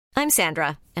I'm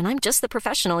Sandra, and I'm just the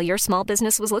professional your small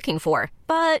business was looking for.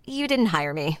 But you didn't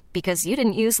hire me because you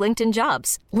didn't use LinkedIn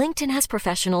Jobs. LinkedIn has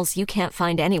professionals you can't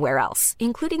find anywhere else,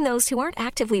 including those who aren't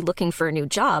actively looking for a new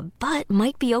job, but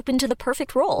might be open to the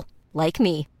perfect role, like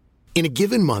me. In a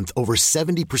given month, over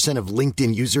 70% of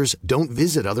LinkedIn users don't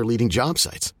visit other leading job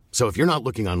sites. So if you're not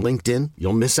looking on LinkedIn,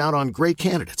 you'll miss out on great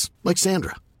candidates like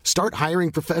Sandra. Start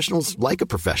hiring professionals like a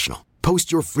professional.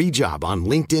 Post your free job on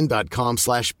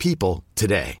linkedin.com/people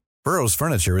today. Burrow's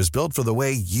furniture is built for the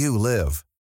way you live.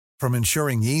 From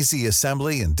ensuring easy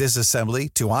assembly and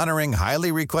disassembly to honoring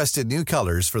highly requested new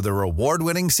colors for their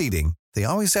award-winning seating, they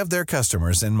always have their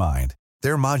customers in mind.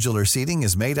 Their modular seating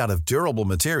is made out of durable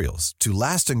materials to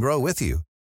last and grow with you.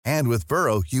 And with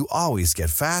Burrow, you always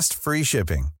get fast, free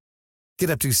shipping.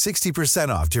 Get up to 60%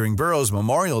 off during Burrow's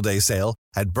Memorial Day sale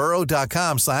at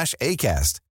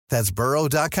burrow.com/ACAST. That's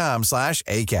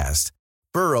burrow.com/ACAST.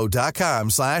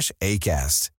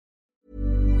 burrow.com/ACAST.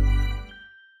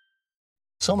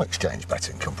 Some exchange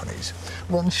betting companies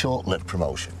run short-lived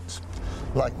promotions,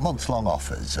 like months-long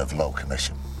offers of low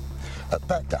commission. At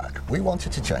Betdaq, we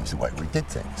wanted to change the way we did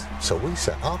things, so we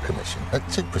set our commission at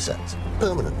 2%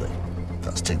 permanently.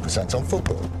 That's 2% on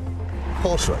football,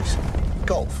 horse racing,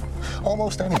 golf,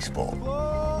 almost any sport.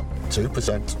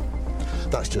 2%.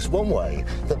 That's just one way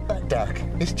that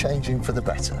Betdaq is changing for the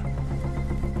better.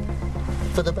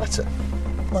 For the better,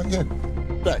 like you.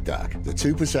 Betdaq, the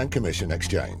 2% commission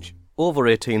exchange. Over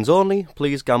 18s only,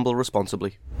 please gamble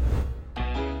responsibly.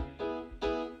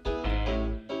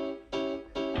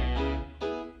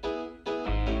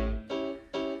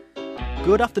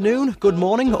 Good afternoon, good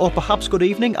morning, or perhaps good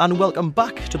evening, and welcome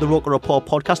back to the Roker Report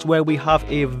podcast, where we have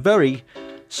a very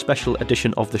special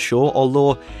edition of the show.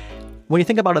 Although, when you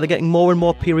think about it, they're getting more and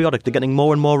more periodic, they're getting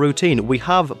more and more routine. We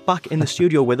have back in the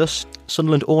studio with us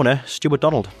Sunderland owner Stuart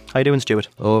Donald. How you doing, Stuart?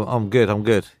 Oh, I'm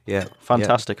good. Yeah.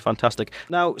 Fantastic.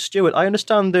 Now, Stuart, I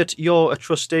understand that you're a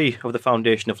trustee of the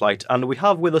Foundation of Light, and we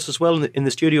have with us as well in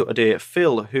the studio today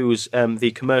Phil, who's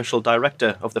the commercial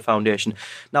director of the foundation.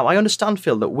 Now, I understand,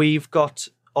 Phil, that you've got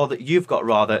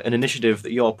an initiative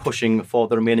that you're pushing for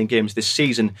the remaining games this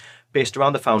season based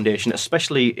around the foundation,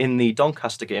 especially in the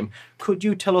Doncaster game. Could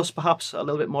you tell us perhaps a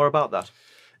little bit more about that?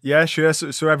 Yeah, sure.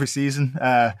 So every season,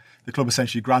 the club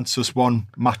essentially grants us one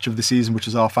match of the season, which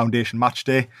is our foundation match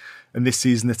day. And this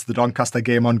season, it's the Doncaster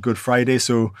game on Good Friday.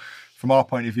 So from our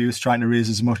point of view, it's trying to raise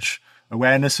as much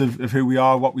awareness of who we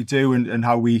are, what we do, and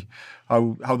how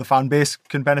the fan base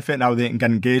can benefit and how they can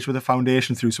get engaged with the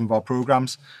foundation through some of our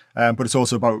programmes. But it's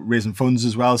also about raising funds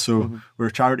as well. So we're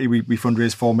a charity. We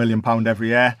fundraise £4 million every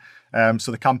year.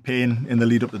 So the campaign in the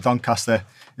lead up to Doncaster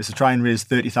is to try and raise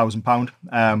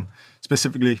 £30,000,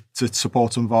 specifically to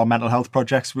support some of our mental health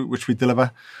projects, which we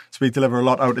deliver. So we deliver a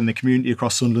lot out in the community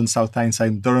across Sunderland, South Tyneside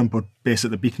and Durham, but based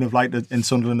at the Beacon of Light in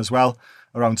Sunderland as well,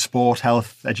 around sport,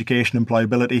 health, education,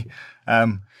 employability.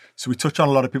 So we touch on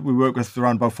a lot of people. We work with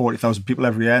around about 40,000 people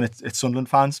every year, and it's Sunderland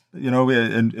fans,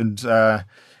 and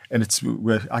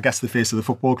we're, I guess, the face of the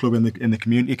football club in the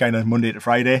community, kind of Monday to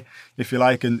Friday, if you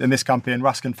like. And in this campaign, we're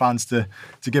asking fans to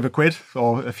give a quid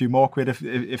or a few more quid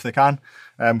if they can.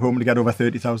 Hoping to get over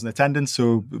 30,000 attendance.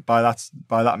 So by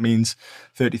that means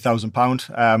 £30,000,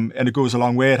 and it goes a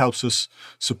long way. It helps us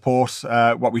support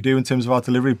what we do in terms of our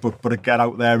delivery, but get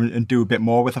out there and do a bit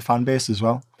more with the fan base as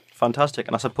well. Fantastic.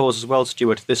 And I suppose as well,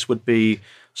 Stuart, this would be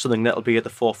something that'll be at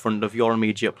the forefront of your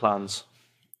immediate plans.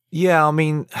 Yeah, I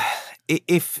mean,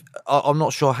 I'm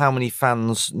not sure how many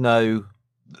fans know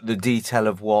the detail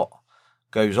of what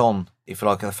goes on, if you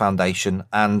like, at the foundation,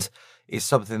 and it's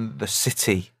something that the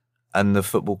city and the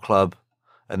football club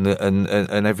and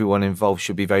everyone involved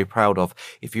should be very proud of.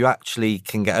 If you actually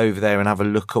can get over there and have a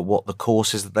look at what the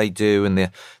courses that they do and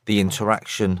the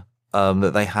interaction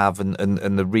that they have and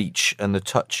the reach and the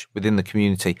touch within the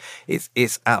community,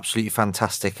 it's absolutely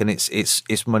fantastic, and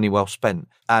it's money well spent.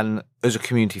 And as a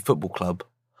community football club,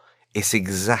 it's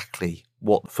exactly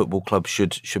what football clubs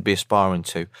should be aspiring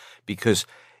to, because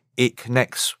it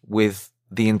connects with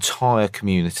the entire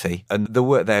community, and the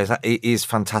work there is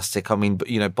fantastic. I mean,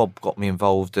 Bob got me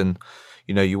involved, and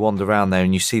you wander around there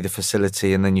and you see the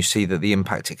facility, and then you see that the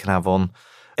impact it can have on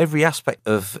every aspect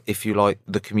of, if you like,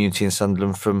 the community in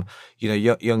Sunderland, from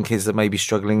young kids that may be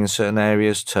struggling in certain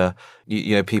areas to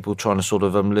people trying to sort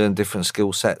of learn different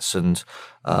skill sets, and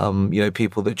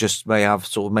people that just may have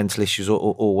sort of mental issues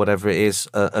or whatever it is,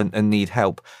 and need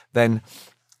help. Then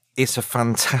it's a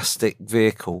fantastic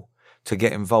vehicle to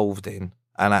get involved in,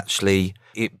 and actually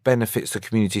it benefits the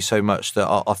community so much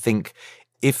that I think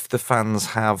if the fans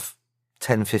have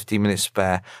 10-15 minutes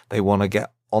spare, they want to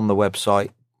get on the website,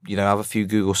 have a few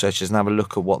Google searches and have a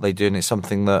look at what they do. And it's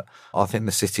something that I think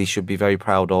the city should be very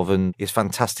proud of, and it's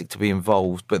fantastic to be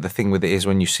involved. But the thing with it is,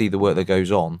 when you see the work that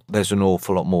goes on, there's an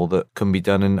awful lot more that can be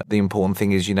done. And the important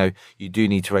thing is, you do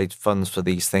need to raise funds for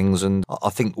these things. And I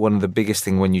think one of the biggest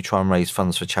things when you try and raise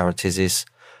funds for charities is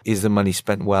the money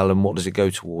spent well, and what does it go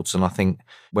towards? And I think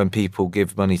when people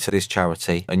give money to this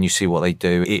charity and you see what they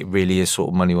do, it really is sort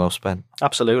of money well spent.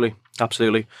 Absolutely.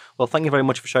 Well, thank you very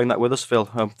much for sharing that with us, Phil.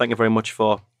 Thank you very much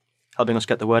for helping us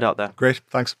get the word out there. Great,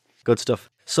 thanks. Good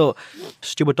stuff. So,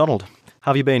 Stuart Donald,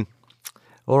 how have you been?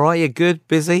 All right, you're good,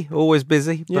 busy, always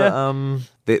busy. Yeah.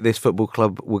 But this football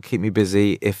club would keep me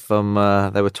busy if there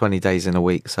were 20 days in a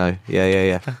week. So,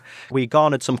 yeah. We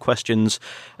garnered some questions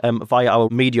via our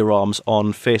media arms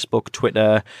on Facebook,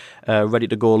 Twitter, ready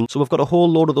to go. So we've got a whole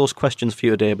load of those questions for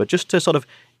you today. But just to sort of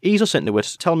ease us into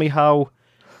it, tell me how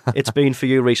it's been for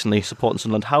you recently, supporting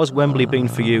Sunderland. How has Wembley been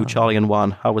for you, Charlie and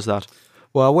Juan? How was that?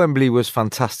 Well, Wembley was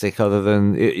fantastic, other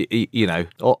than,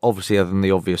 obviously other than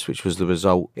the obvious, which was the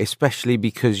result, especially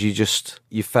because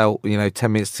you felt,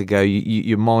 10 minutes to go,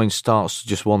 your mind starts to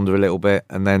just wander a little bit,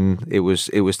 and then it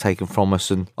was taken from us.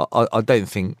 And I don't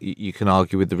think you can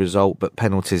argue with the result, but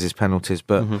penalties is penalties.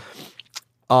 But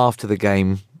after the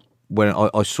game, when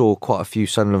I saw quite a few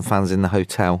Sunderland fans in the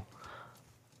hotel,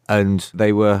 and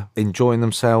they were enjoying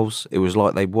themselves. It was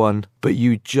like they'd won, but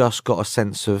you just got a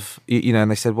sense of,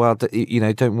 and they said, well,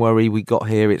 don't worry, we got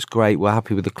here, it's great, we're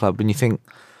happy with the club. And you think,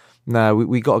 no,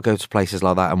 we got to go to places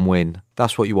like that and win.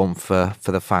 That's what you want for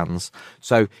the fans.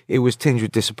 So it was tinged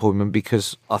with disappointment,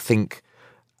 because I think,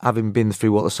 having been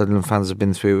through what the Sunderland fans have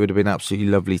been through, it would have been absolutely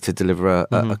lovely to deliver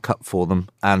a cup for them,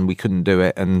 and we couldn't do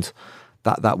it, and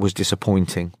that was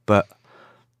disappointing. But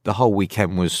the whole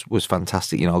weekend was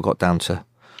fantastic. I got down to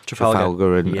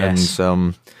Trafalgar and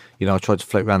I tried to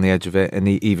float around the edge of it, and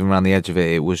even around the edge of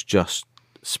it was just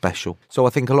special. So I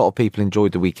think a lot of people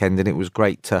enjoyed the weekend, and it was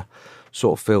great to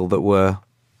sort of feel that we're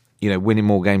winning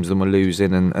more games than we're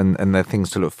losing, and there are things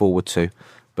to look forward to,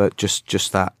 but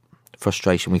just that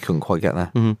frustration, we couldn't quite get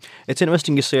there. It's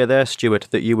interesting you say there, Stuart,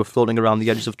 that you were floating around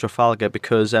the edges of Trafalgar,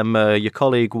 because your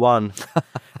colleague Juan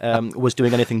was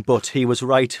doing anything but. He was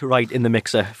right in the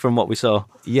mixer from what we saw.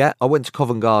 Yeah, I went to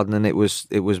Covent Garden, and it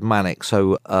was manic,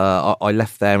 so I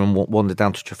left there and wandered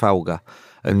down to Trafalgar,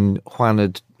 and Juan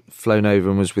had flown over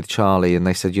and was with Charlie, and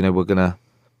they said, we're going to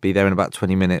be there in about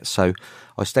 20 minutes. So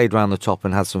I stayed around the top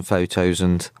and had some photos,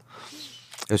 and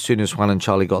as soon as Juan and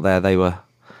Charlie got there, they were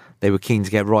keen to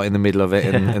get right in the middle of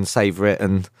it and savour it,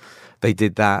 and they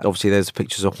did that. Obviously, there's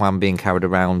pictures of Juan being carried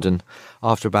around, and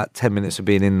after about 10 minutes of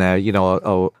being in there,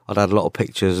 I'd had a lot of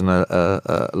pictures and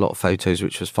a lot of photos,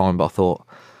 which was fine, but I thought,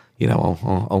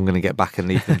 I'm going to get back and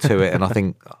leave them to it, and I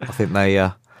think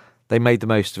they made the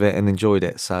most of it and enjoyed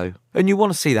it. So, and you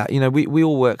want to see that, we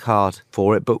all work hard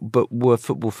for it, but we're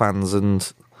football fans,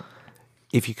 and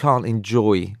if you can't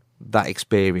enjoy that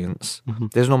experience,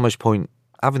 there's not much point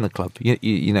having the club.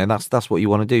 That's what you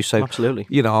want to do. So absolutely,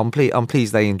 I'm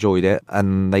pleased they enjoyed it,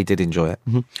 and they did enjoy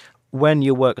it. When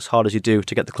you work as hard as you do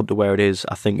to get the club to where it is,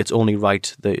 I think it's only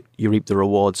right that you reap the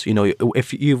rewards.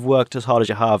 If you've worked as hard as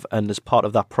you have, and as part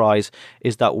of that prize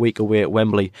is that week away at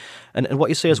Wembley, and what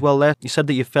you say as well there, you said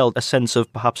that you felt a sense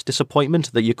of perhaps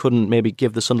disappointment that you couldn't maybe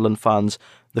give the Sunderland fans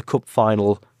the cup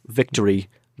final victory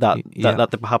that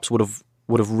they perhaps would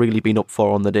have really been up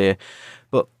for on the day.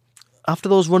 But after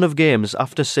those run of games,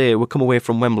 after, say, we come away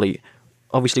from Wembley,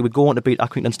 obviously we go on to beat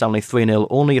Accrington Stanley 3-0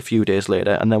 only a few days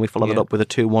later, and then we followed it up with a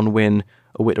 2-1 win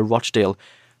away to Rochdale.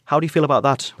 How do you feel about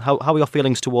that? How are your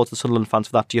feelings towards the Sunderland fans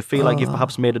for that? Do you feel like you've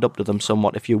perhaps made it up to them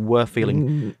somewhat, if you were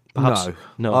feeling perhaps...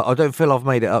 No. I don't feel I've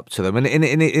made it up to them. And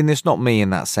it's not me in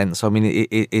that sense. I mean,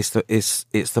 it's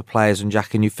the players and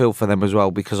Jack, and you feel for them as well,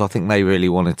 because I think they really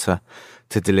wanted to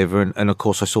deliver. And of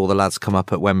course, I saw the lads come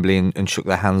up at Wembley and shook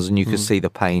their hands, and you could see the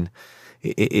pain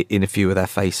in a few of their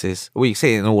faces. Well, you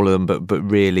see it in all of them, but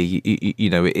really,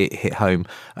 it hit home.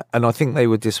 And I think they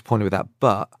were disappointed with that.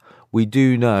 But we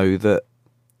do know that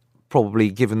probably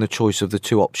given the choice of the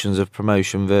two options of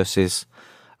promotion versus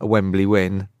a Wembley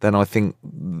win, then I think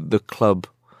the club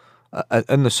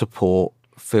and the support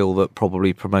feel that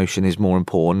probably promotion is more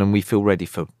important, and we feel ready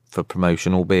for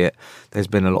promotion, albeit there's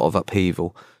been a lot of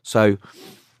upheaval. So,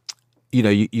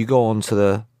 you go on to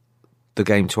the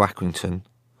game to Accrington,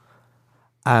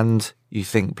 and you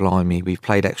think, blimey, we've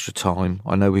played extra time.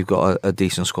 I know we've got a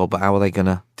decent squad, but how are they going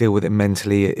to deal with it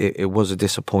mentally? It was a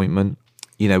disappointment.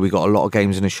 We got a lot of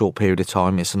games in a short period of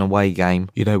time. It's an away game.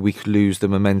 We could lose the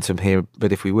momentum here,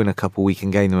 but if we win a couple, we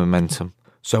can gain the momentum.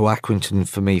 So Accrington,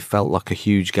 for me, felt like a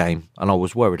huge game, and I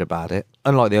was worried about it.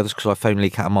 Unlike the others, because I phoned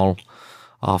Lee Cattermole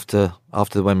after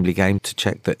the Wembley game to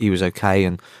check that he was okay,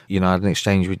 and I had an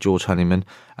exchange with George Honeyman,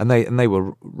 and they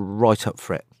were right up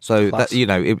for it. So that,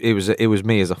 it was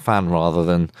me as a fan rather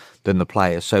than the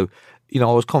players. So I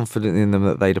was confident in them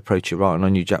that they'd approach it right, and I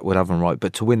knew Jack would have them right.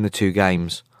 But to win the 2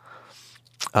 games,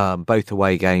 both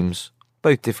away games,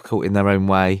 both difficult in their own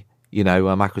way.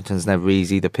 Accrington's never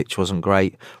easy. The pitch wasn't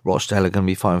great. Rochdale are going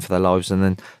to be fighting for their lives, and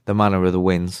then the manner of the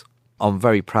wins. I'm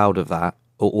very proud of that.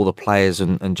 All the players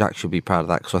and Jack should be proud of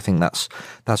that, because I think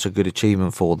that's a good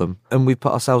achievement for them. And we've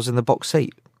put ourselves in the box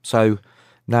seat. So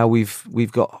now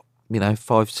we've got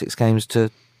 5-6 games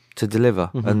to deliver,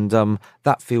 and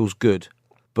that feels good.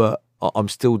 But I'm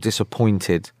still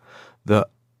disappointed that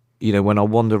when I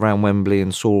wandered around Wembley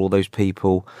and saw all those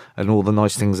people and all the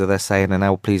nice things that they're saying and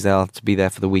how pleased they are to be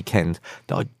there for the weekend,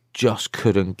 that I just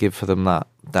couldn't give for them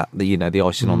the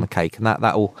icing on the cake, and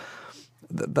that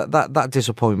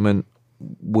disappointment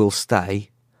will stay,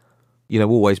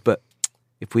 always. But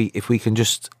if we can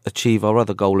just achieve our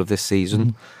other goal of this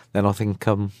season, then I think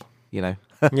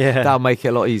that'll make it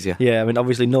a lot easier. Yeah, I mean,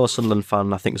 obviously no Sunderland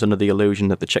fan, I think, is under the illusion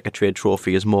that the Checkatrade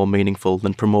Trophy is more meaningful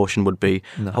than promotion would be.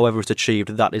 No. However it's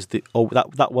achieved,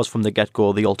 that was from the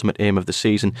get-go the ultimate aim of the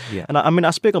season. Yeah. And I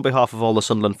speak on behalf of all the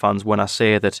Sunderland fans when I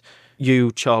say that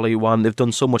you, Charlie, Juan, they've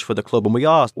done so much for the club, and we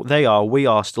are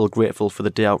still grateful for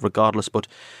the day out regardless. But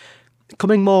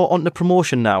coming more onto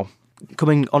promotion now,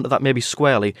 coming onto that maybe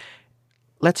squarely,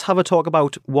 let's have a talk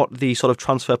about what the sort of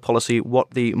transfer policy,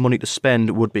 what the money to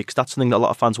spend would be, because that's something that a lot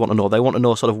of fans want to know. They want to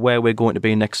know sort of where we're going to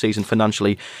be next season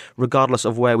financially, regardless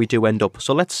of where we do end up.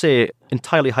 So let's say,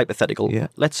 entirely hypothetical,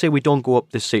 let's say we don't go up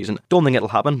this season. Don't think it'll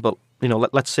happen, but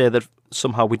let's say that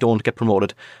somehow we don't get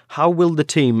promoted. How will the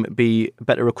team be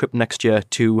better equipped next year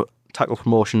to tackle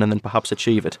promotion and then perhaps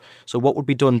achieve it? So what would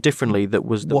be done differently that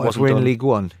wasn't done? If we're in League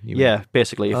One? Yeah,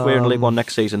 basically. If we're in League One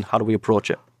next season, how do we approach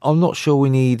it? I'm not sure we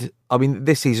need... I mean,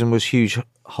 this season was huge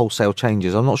wholesale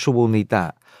changes. I'm not sure we'll need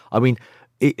that. I mean,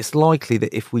 it's likely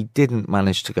that if we didn't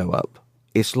manage to go up,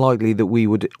 it's likely that we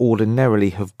would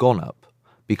ordinarily have gone up,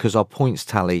 because our points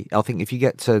tally, I think if you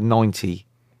get to 90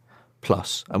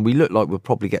 plus, and we look like we'll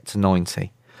probably get to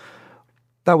 90,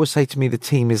 that would say to me the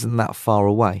team isn't that far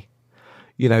away.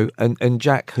 And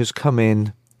Jack has come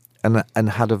in and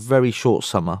had a very short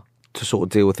summer to sort of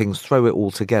deal with things, throw it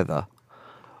all together.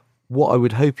 What I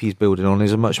would hope he's building on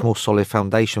is a much more solid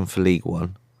foundation for League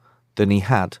One than he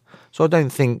had. So I don't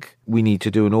think we need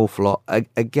to do an awful lot.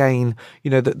 Again,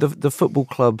 the football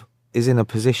club is in a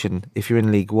position, if you're in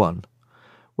League One,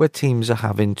 where teams are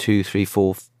having £2, £3,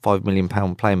 £4, £5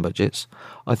 million playing budgets.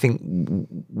 I think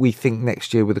we think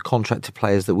next year with the contracted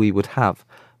players that we would have,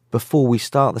 before we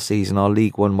start the season, our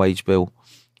League One wage bill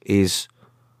is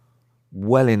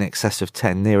well in excess of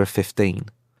 10, nearer 15.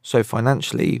 So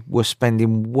financially, we're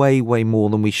spending way, way more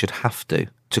than we should have to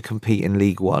compete in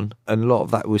League One. And a lot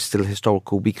of that was still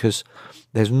historical, because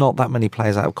there's not that many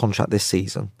players out of contract this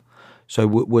season. So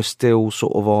we're still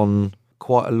sort of on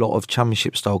quite a lot of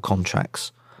Championship-style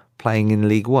contracts playing in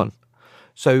League One.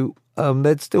 So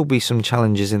there'd still be some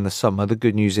challenges in the summer. The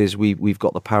good news is we've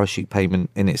got the parachute payment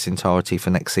in its entirety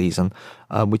for next season,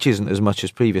 which isn't as much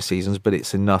as previous seasons, but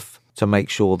it's enough to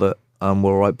make sure that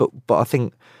we're all right. But I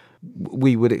think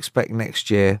we would expect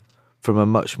next year from a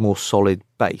much more solid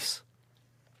base,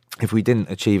 if we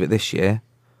didn't achieve it this year,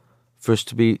 for us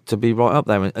to be right up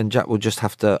there. And Jack will just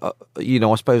have to,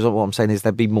 I suppose what I'm saying is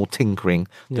there'd be more tinkering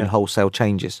than wholesale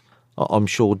changes. I'm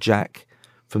sure Jack,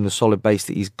 from the solid base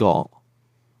that he's got,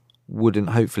 wouldn't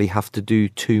hopefully have to do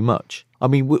too much. I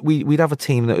mean, we'd have a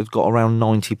team that had got around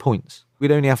 90 points.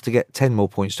 We'd only have to get 10 more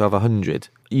points to have 100.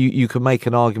 You could make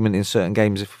an argument in certain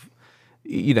games if,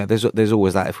 there's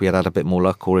always that if we had a bit more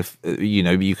luck, or if,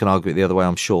 you can argue it the other way,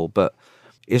 I'm sure. But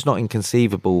it's not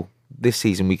inconceivable. This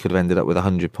season we could have ended up with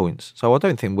 100 points. So I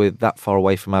don't think we're that far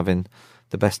away from having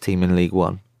the best team in League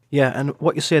One. Yeah, and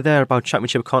what you say there about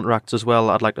Championship contracts as well,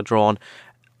 I'd like to draw on.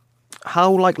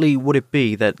 How likely would it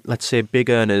be that, let's say, big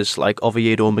earners like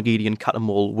Oviedo, McGeady and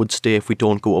Cattermole would stay if we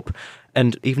don't go up?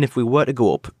 And even if we were to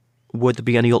go up, would there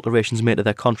be any alterations made to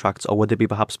their contracts, or would they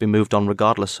perhaps be moved on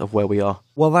regardless of where we are?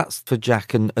 Well, that's for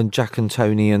Jack, and Jack and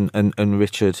Tony and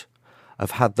Richard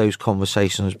have had those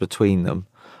conversations between them.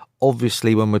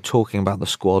 Obviously, when we're talking about the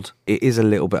squad, it is a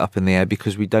little bit up in the air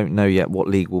because we don't know yet what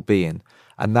league we'll be in.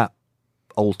 And that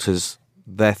alters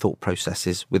their thought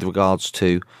processes with regards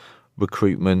to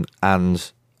recruitment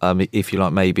and, if you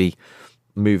like, maybe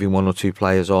moving one or two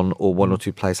players on, or one or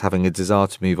two players having a desire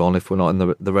to move on if we're not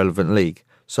in the relevant league.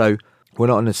 So we're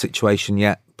not in a situation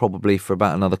yet, probably for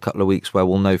about another couple of weeks, where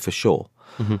we'll know for sure.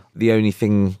 Mm-hmm. The only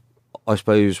thing, I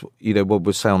suppose, what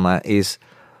we'd say on that is,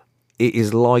 it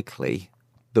is likely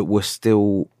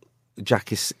that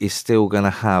Jack is still going to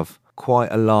have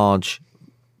quite a large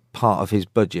part of his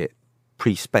budget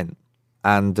pre-spent,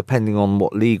 and depending on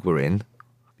what league we're in,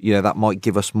 that might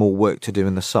give us more work to do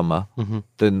in the summer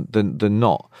than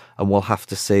not, and we'll have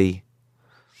to see,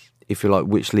 if you like,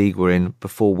 which league we're in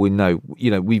before we know.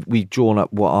 We've drawn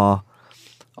up what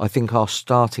I think our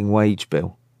starting wage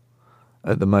bill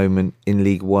at the moment in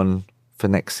League One for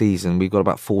next season. We've got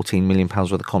about £14 million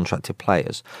worth of contracted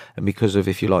players, and because of,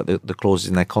 if you like, the clauses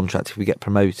in their contract, if we get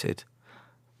promoted,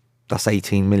 that's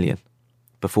 18 million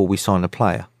before we sign a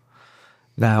player.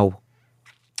 Now,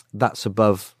 that's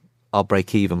above our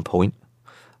break-even point,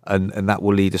 and that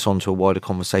will lead us on to a wider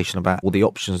conversation about all the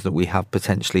options that we have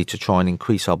potentially to try and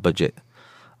increase our budget.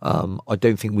 I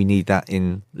don't think we need that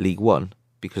in League One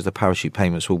because the parachute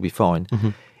payments will be fine.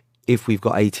 If we've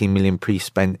got 18 million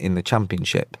pre-spent in the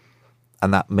Championship,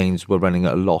 and that means we're running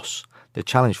at a loss, the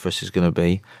challenge for us is going to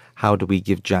be, how do we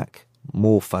give Jack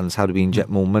more funds? How do we inject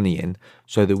more money in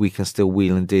so that we can still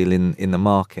wheel and deal in the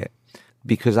market?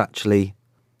 Because actually,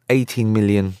 18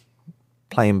 million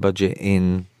playing budget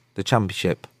in the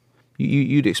Championship,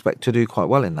 you'd expect to do quite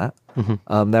well in that.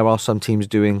 There are some teams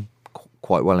doing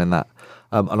quite well in that,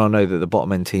 and I know that the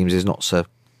bottom end teams is not so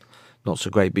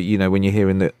great. But when you're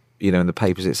hearing that, in the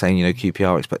papers it's saying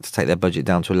QPR expect to take their budget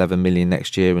down to 11 million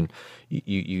next year, and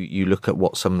you look at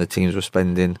what some of the teams were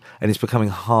spending, and it's becoming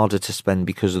harder to spend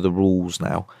because of the rules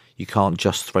now. You can't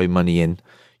just throw money in.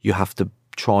 You have to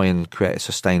try and create a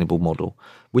sustainable model,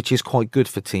 which is quite good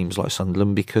for teams like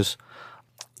Sunderland, because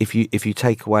if you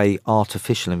take away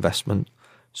artificial investment,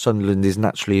 Sunderland is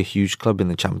naturally a huge club in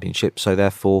the Championship, so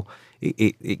therefore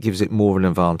it gives it more of an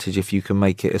advantage if you can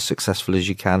make it as successful as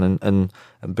you can and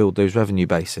build those revenue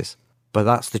bases. But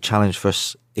that's the challenge for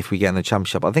us if we get in the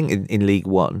Championship. I think in League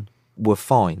One we're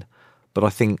fine, but I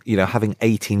think having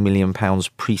 £18 million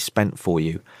pre-spent for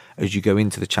you as you go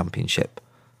into the Championship,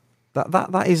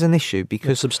 that is an issue,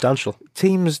 because it's substantial.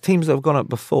 Teams that have gone up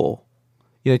before,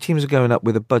 teams are going up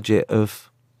with a budget of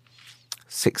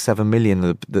 6-7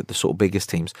 million, the sort of biggest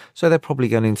teams. So they're probably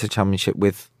going into the Championship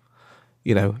with,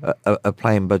 a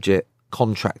playing budget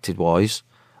contracted wise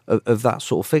of that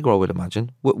sort of figure, I would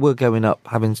imagine. We're going up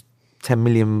having £10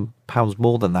 million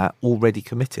more than that already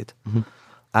committed.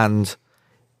 And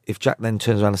if Jack then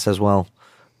turns around and says, well,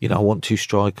 I want 2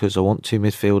 strikers, I want 2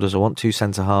 midfielders, I want 2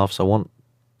 centre-halves, I want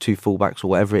 2 fullbacks, or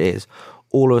whatever it is,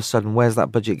 all of a sudden, where's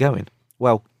that budget going?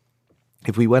 Well,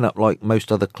 if we went up like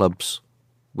most other clubs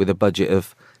with a budget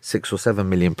of 6 or 7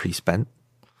 million pre-spent,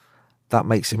 that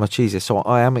makes it much easier. So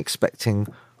I am expecting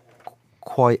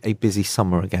quite a busy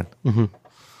summer again.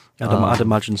 I'd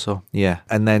imagine so. Yeah,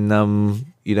 and then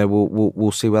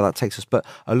we'll see where that takes us. But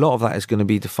a lot of that is going to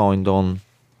be defined on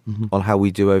how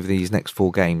we do over these next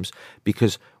 4 games,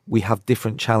 because we have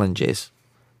different challenges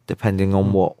depending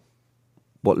on what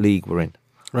league we're in.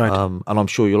 Right. And I'm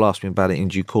sure you'll ask me about it in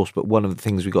due course. But one of the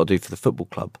things we've got to do for the football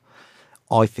club,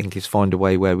 I think, is find a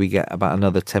way where we get about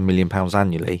another £10 million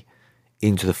annually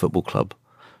into the football club,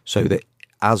 so that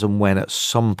as and when at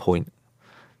some point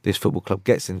this football club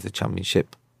gets into the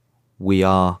Championship, we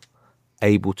are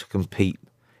able to compete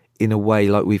in a way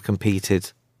like we've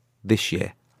competed this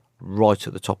year, right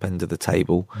at the top end of the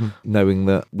table, knowing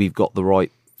that we've got the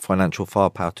right financial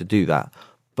firepower to do that.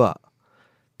 But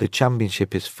the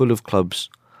Championship is full of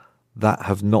clubs that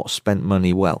have not spent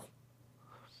money well.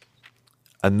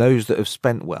 And those that have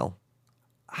spent well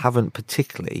haven't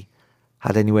particularly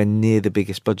had anywhere near the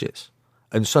biggest budgets.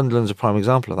 And Sunderland's a prime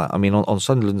example of that. I mean, on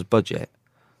Sunderland's budget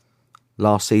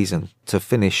last season to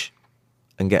finish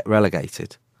and get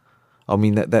relegated, I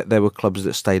mean, there were clubs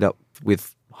that stayed up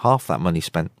with half that money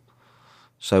spent.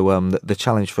 So the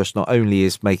challenge for us not only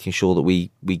is making sure that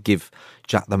we give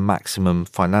Jack the maximum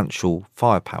financial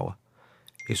firepower,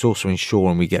 it's also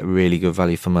ensuring we get really good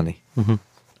value for money.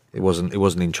 It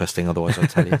wasn't interesting otherwise, I'll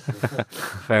tell you.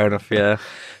 Fair enough, yeah.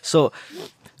 So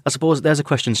I suppose there's a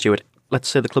question, Stuart. Let's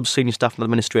say the club's senior staff and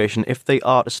administration, if they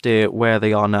are to stay where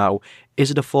they are now, is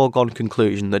it a foregone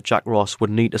conclusion that Jack Ross would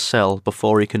need to sell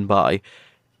before he can buy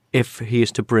if he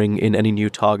is to bring in any new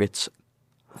targets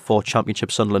for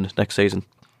Championship Sunderland next season?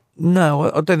 No,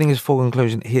 I don't think it's a foregone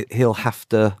conclusion. He'll have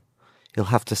to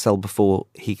sell before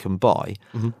he can buy.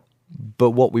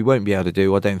 But what we won't be able to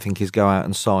do, I don't think, is go out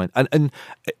and sign. And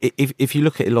if you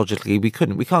look at it logically, we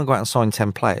can't go out and sign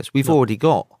 10 players. We've already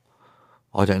got,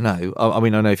 I don't know. I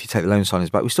mean, I know if you take the loan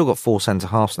signings back, we've still got 4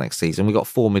 centre-halves next season. We've got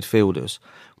 4 midfielders.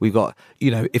 We've got,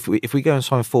 if we go and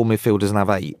sign 4 midfielders and have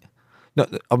 8, no,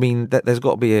 I mean, there's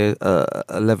got to be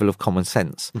a level of common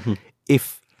sense.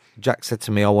 If Jack said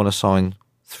to me, I want to sign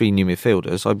 3 new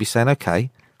midfielders, I'd be saying,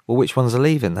 okay, well, which ones are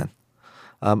leaving then?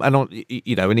 And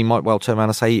he might well turn around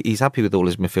and say he's happy with all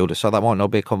his midfielders, so that might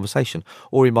not be a conversation.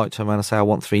 Or he might turn around and say, I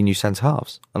want 3 new centre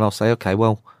halves, and I'll say, okay,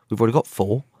 well, we've already got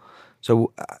 4.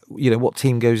 So what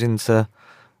team goes into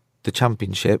the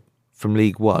Championship from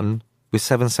League One with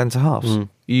 7 centre halves?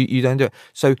 You don't do it.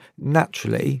 So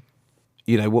naturally,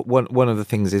 one of the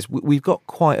things is we've got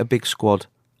quite a big squad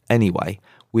anyway,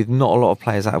 with not a lot of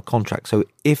players out of contract. So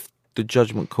if the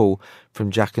judgment call from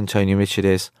Jack and Tony and Richard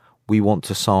is we want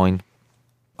to sign,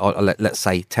 let's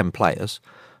say 10 players,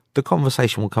 the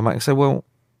conversation will come back and say, well,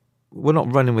 we're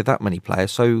not running with that many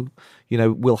players, so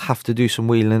we'll have to do some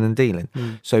wheeling and dealing.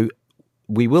 So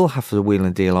we will have to wheel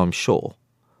and deal, I'm sure.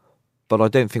 But I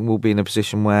don't think we'll be in a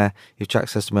position where if Jack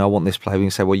says to me, I want this player, we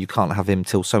can say, well, you can't have him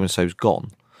till so-and-so's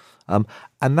gone. And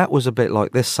that was a bit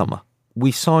like this summer.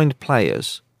 We signed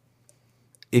players,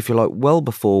 if you like, well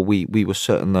before we were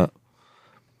certain that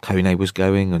Kone was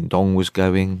going and Dong was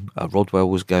going, Rodwell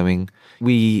was going.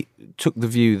 We took the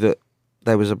view that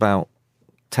there was about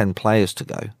 10 players to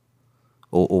go,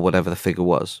 or whatever the figure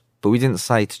was. But we didn't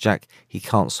say to Jack, he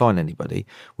can't sign anybody.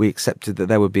 We accepted that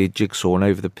there would be a jigsaw, and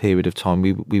over the period of time,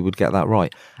 we would get that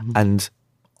right. And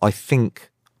I think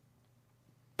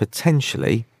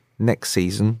potentially next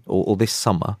season or this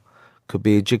summer could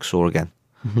be a jigsaw again.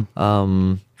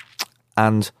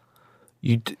 And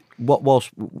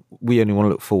whilst we only want to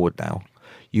look forward now,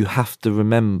 you have to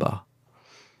remember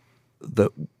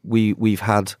that we've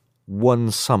had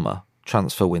one summer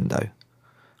transfer window,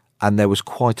 and there was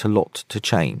quite a lot to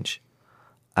change,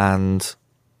 and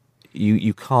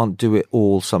you can't do it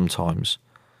all sometimes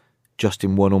just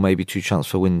in 1 or maybe 2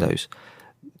 transfer windows.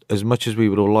 As much as we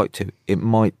would all like to, it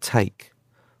might take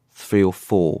 3 or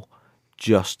 4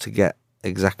 just to get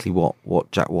exactly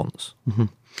what Jack wants.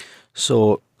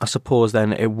 So I suppose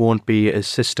then it won't be as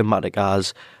systematic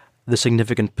as the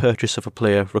significant purchase of a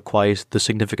player requires the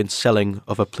significant selling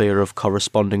of a player of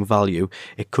corresponding value.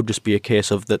 It could just be a case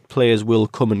of that players will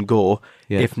come and go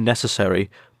if necessary,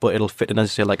 but it'll fit, and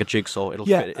as you say, like a jigsaw, it'll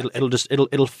fit.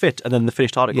 It'll fit, and then the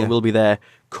finished article will be there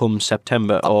come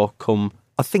September or come.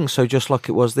 I think so, just like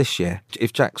it was this year.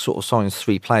 If Jack sort of signs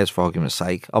 3 players, for argument's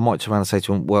sake, I might turn around and say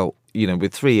to him, well,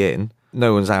 with 3 in,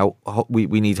 no one's out, we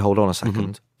need to hold on a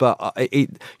second. But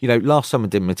last summer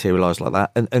didn't materialise like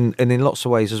that, and in lots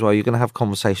of ways as well, you're going to have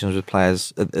conversations with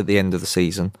players at the end of the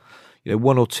season.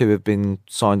 1 or 2 have been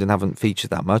signed and haven't featured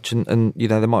that much, and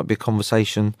there might be a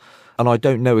conversation, and I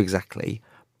don't know exactly,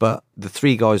 but the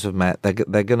 3 guys have met.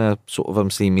 They're going to sort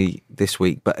of see me this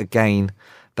week, but again,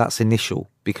 that's initial,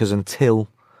 because until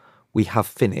we have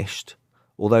finished,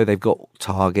 although they've got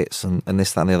targets and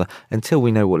this, that and the other, until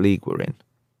we know what league we're in,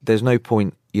 there's no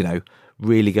point,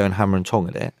 really going hammer and tong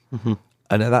at it.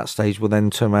 And at that stage, we'll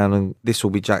then turn around and this will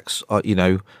be Jack's,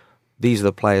 these are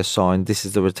the players signed, this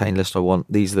is the retained list I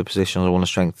want, these are the positions I want to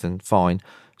strengthen, fine.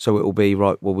 So it will be,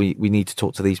 right, well, we need to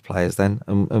talk to these players then,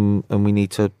 and we need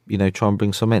to, try and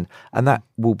bring some in. And that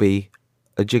will be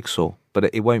a jigsaw, but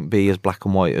it won't be as black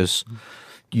and white as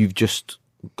you've just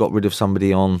got rid of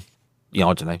somebody on, I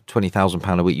don't know,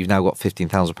 £20,000 a week, you've now got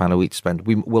 £15,000 a week to spend.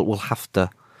 We'll have to,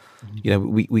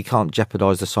 we can't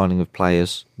jeopardise the signing of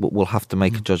players, but we'll have to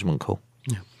make a judgment call.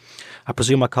 I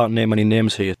presume I can't name any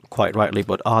names here quite rightly,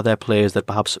 but are there players that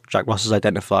perhaps Jack Ross has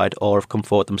identified or have come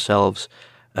forward themselves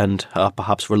and are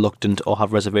perhaps reluctant or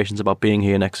have reservations about being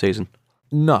here next season?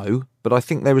 No, but I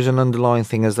think there is an underlying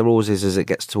thing, as there always is, as it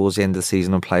gets towards the end of the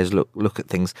season and players look at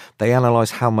things. They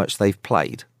analyse how much they've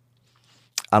played,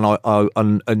 and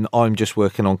I'm just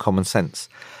working on common sense.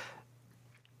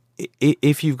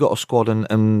 If you've got a squad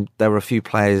and there are a few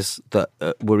players that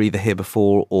were either here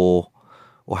before or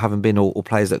haven't been, or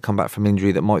players that come back from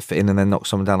injury that might fit in and then knock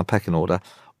someone down the pecking order,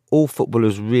 all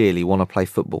footballers really want to play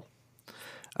football.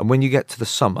 And when you get to the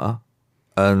summer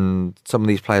and some of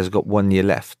these players have got 1 year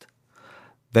left,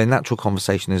 their natural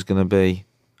conversation is going to be,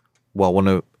 well, I want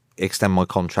to extend my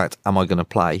contract. Am I going to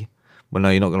play? Well, no,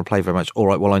 you're not going to play very much. All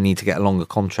right, well, I need to get a longer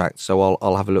contract, so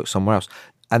I'll have a look somewhere else.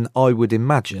 And I would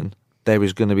imagine there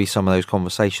is going to be some of those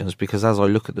conversations, because as I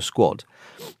look at the squad,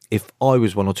 if I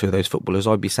was 1 or 2 of those footballers,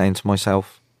 I'd be saying to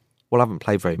myself, well, I haven't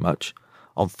played very much.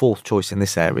 I'm 4th choice in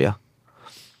this area.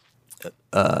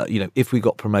 If we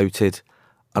got promoted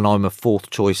and I'm a 4th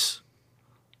choice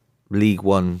League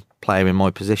One player in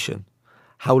my position,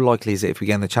 how likely is it if we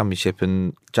get in the Championship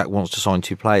and Jack wants to sign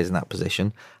 2 players in that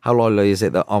position, how likely is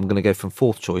it that I'm going to go from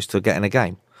 4th choice to getting a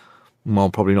game? Well,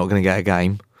 I'm probably not going to get a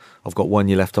game. I've got 1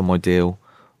 year left on my deal.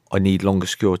 I need longer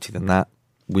security than that.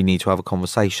 We need to have a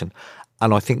conversation.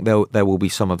 And I think there will be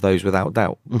some of those without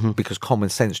doubt, because common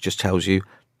sense just tells you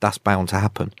that's bound to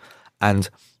happen. And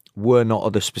we're not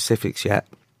at the specifics yet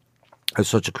at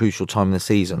such a crucial time in the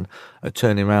season,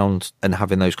 turning around and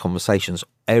having those conversations.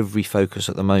 Every focus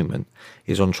at the moment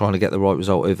is on trying to get the right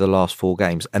result over the last 4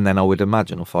 games, and then I would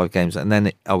imagine, or 5 games, and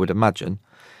then I would imagine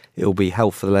it'll be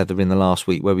hell for the leather in the last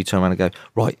week, where we turn around and go,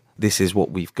 right, this is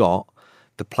what we've got.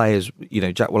 The players,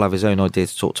 Jack will have his own idea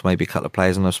to talk to maybe a couple of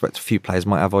players, and I expect a few players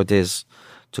might have ideas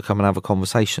to come and have a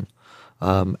conversation.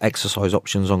 Exercise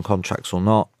options on contracts or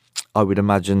not. I would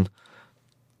imagine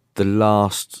the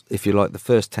last, if you like, the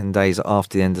first 10 days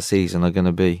after the end of the season are going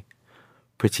to be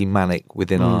pretty manic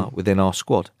within our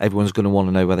squad. Everyone's going to want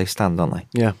to know where they stand, aren't they?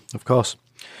 Yeah, of course.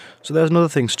 So there's another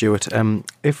thing, Stuart.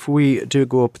 If we do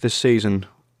go up this season,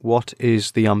 what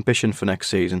is the ambition for next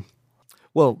season?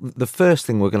 Well, the first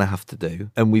thing we're going to have to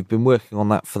do, and we've been working on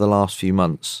that for the last few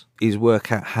months, is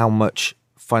work out how much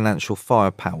financial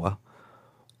firepower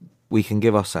we can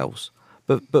give ourselves.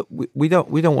 But we don't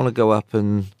want to go up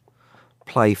and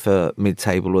play for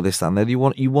mid-table or this, that, and that. You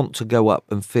want to go up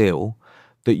and feel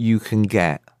that you can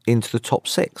get into the top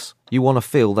 6. You want to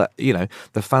feel that,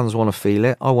 the fans want to feel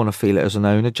it. I want to feel it as an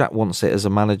owner. Jack wants it as a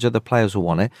manager. The players will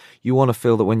want it. You want to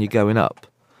feel that when you're going up,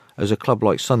 as a club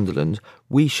like Sunderland,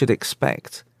 we should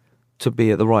expect to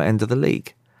be at the right end of the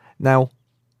league. Now,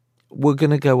 we're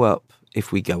going to go up,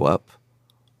 if we go up,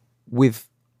 with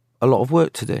a lot of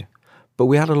work to do. But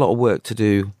we had a lot of work to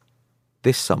do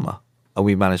this summer, and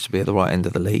we managed to be at the right end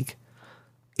of the league.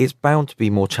 It's bound to be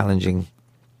more challenging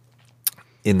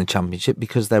in the Championship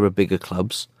because there are bigger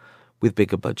clubs with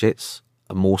bigger budgets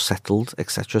and more settled,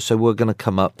 etc. So we're going to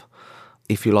come up,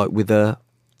 if you like, with a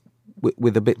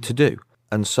bit to do.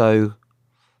 And so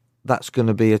that's going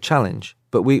to be a challenge.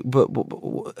 But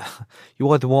you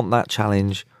either want that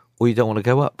challenge or you don't want to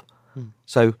go up.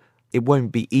 So it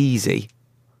won't be easy,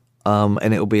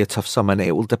 and it'll be a tough summer, and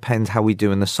it will depend how we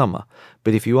do in the summer.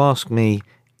 But if you ask me,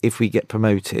 if we get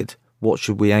promoted, what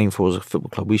should we aim for as a football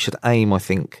club? We should aim, I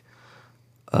think,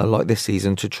 like this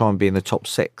season, to try and be in the top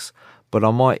 6. But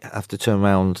I might have to turn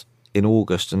around in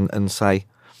August and say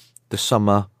the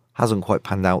summer hasn't quite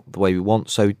panned out the way we want,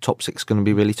 so top 6 is going to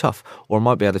be really tough. Or I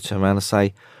might be able to turn around and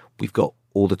say, we've got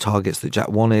all the targets that Jack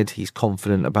wanted, he's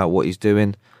confident about what he's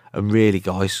doing, and really,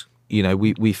 guys,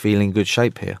 we feel in good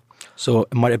shape here. So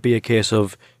might it be a case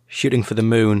of shooting for the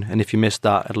moon, and if you miss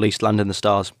that, at least land in the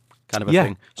stars, kind of a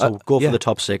thing? So go for the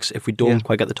top 6. If we don't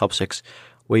quite get the top 6,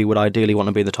 we would ideally want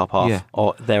to be in the top half,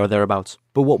 or there or thereabouts.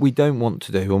 But what we don't want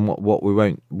to do, and what we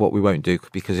won't do,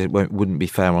 because it wouldn't be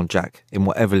fair on Jack, in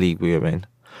whatever league we are in,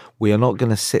 we are not going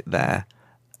to sit there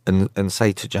and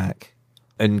say to Jack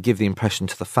and give the impression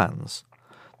to the fans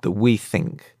that we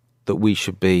think that we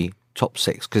should be top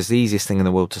 6, because it's the easiest thing in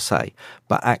the world to say.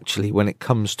 But actually, when it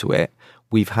comes to it,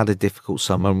 we've had a difficult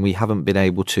summer and we haven't been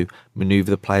able to manoeuvre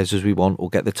the players as we want or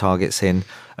get the targets in.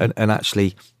 And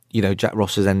actually, Jack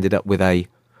Ross has ended up with a,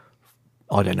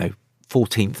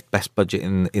 14th best budget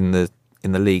in the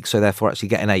league. So therefore, actually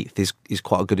getting 8th is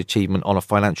quite a good achievement on a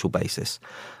financial basis.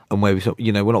 And where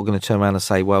we're not going to turn around and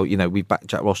say, well, we backed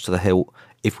Jack Ross to the hilt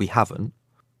if we haven't.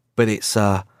 But it's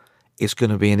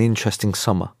going to be an interesting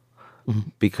summer,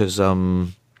 because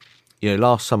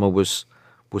last summer was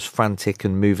frantic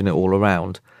and moving it all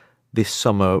around. This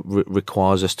summer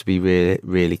requires us to be really,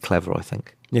 really clever, I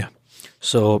think. Yeah.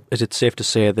 So is it safe to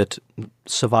say that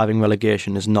surviving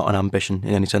relegation is not an ambition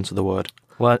in any sense of the word?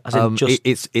 Well, as in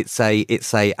it's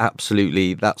a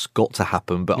absolutely, that's got to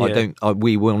happen. But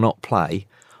we will not play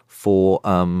for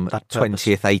 20th,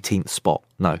 18th spot.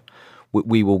 No.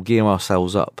 We will gear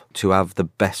ourselves up to have the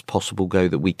best possible go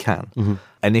that we can. Mm-hmm.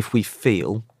 And if we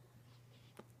feel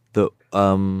that,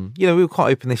 we were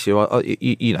quite open this year.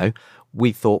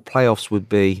 We thought playoffs would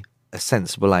be a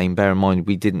sensible aim. Bear in mind,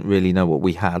 we didn't really know what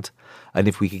we had. And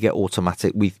if we could get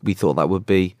automatic, we thought that would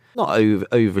be not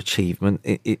overachievement,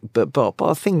 but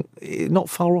I think not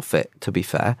far off it, to be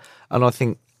fair. And I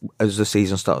think as the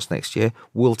season starts next year,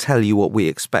 we'll tell you what we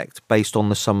expect based on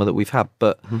the summer that we've had.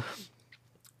 But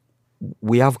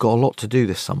we have got a lot to do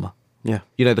this summer. Yeah,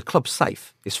 the club's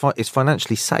safe. It's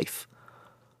financially safe,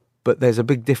 but there's a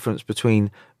big difference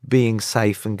between being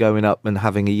safe and going up and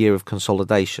having a year of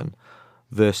consolidation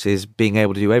versus being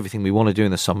able to do everything we want to do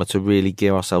in the summer to really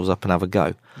gear ourselves up and have a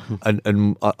go.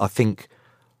 And I think,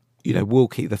 we'll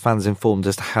keep the fans informed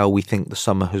as to how we think the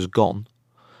summer has gone,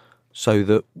 so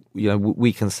that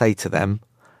we can say to them,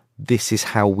 this is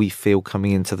how we feel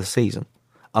coming into the season.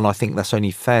 And I think that's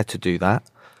only fair to do that,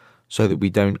 so that we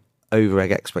don't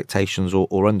over-egg expectations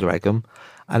or under-egg them.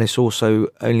 And it's also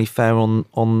only fair on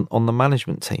the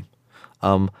management team.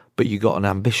 But you got an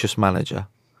ambitious manager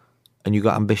and you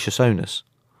got ambitious owners.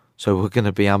 So we're going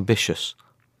to be ambitious.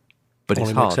 But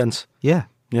it's hard. Makes sense. Yeah.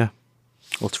 Yeah.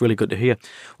 Well, it's really good to hear.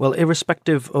 Well,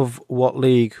 irrespective of what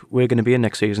league we're going to be in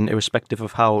next season, irrespective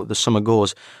of how the summer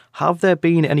goes, have there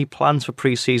been any plans for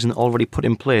pre-season already put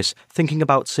in place? Thinking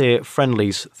about, say,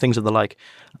 friendlies, things of the like.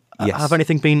 Yes.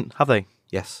 Have they?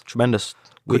 Yes. Tremendous.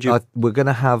 We're going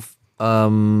to have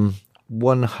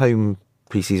one home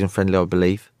pre-season friendly, I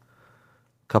believe,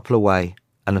 a couple away,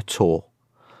 and a tour.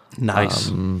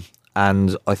 Nice.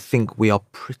 And I think we are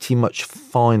pretty much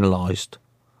finalised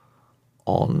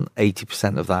on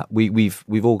 80% of that.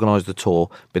 We've organised the tour,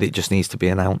 but it just needs to be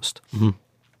announced.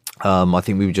 I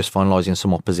think we were just finalising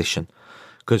some opposition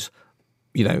because,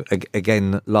 you know,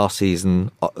 again, last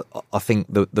season I think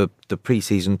the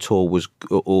pre-season tour was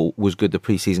good. The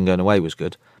pre-season going away was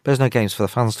good. But there's no games for the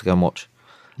fans to go and watch,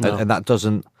 and that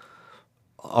doesn't.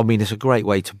 I mean, it's a great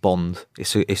way to bond.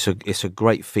 It's a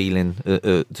great feeling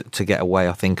to get away,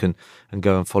 I think, and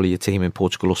go and follow your team in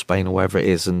Portugal or Spain or wherever it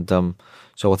is. And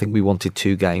so I think we wanted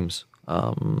 2 games,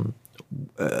 going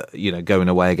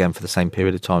away again for the same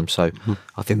period of time. So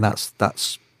I think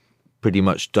that's pretty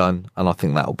much done, and I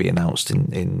think that will be announced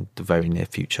in the very near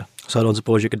future. So I don't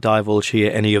suppose you could divulge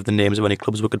here any of the names of any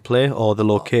clubs we could play, or the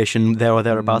location there or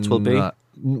thereabouts will be?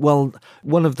 Well,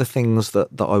 one of the things that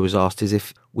I was asked is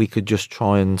if we could just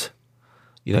try and,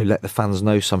 let the fans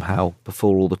know somehow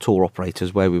before all the tour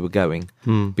operators where we were going.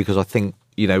 Because I think,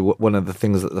 one of the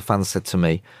things that the fans said to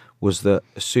me was that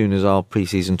as soon as our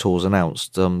pre-season tour's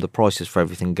announced, the prices for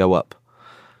everything go up.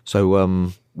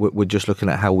 So we're just looking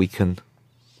at how we can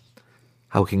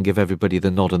give everybody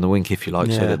the nod and the wink, if you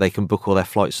like, so that they can book all their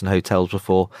flights and hotels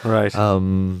before, right?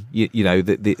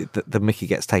 The Mickey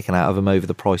gets taken out of them over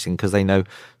the pricing because they know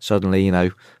suddenly,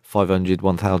 500,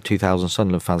 1,000, 2,000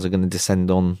 Sunderland fans are going to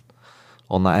descend on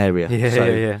that area.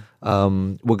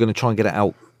 We're going to try and get it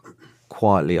out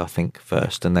quietly, I think,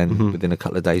 first, and then within a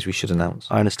couple of days we should announce.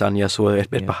 I understand, yes. So it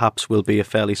perhaps will be a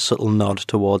fairly subtle nod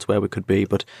towards where we could be,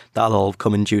 but that'll all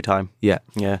come in due time. Yeah.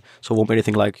 So it won't be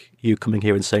anything like you coming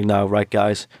here and saying, now, right,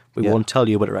 guys, we won't tell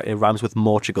you, but it rhymes with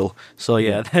Portugal. So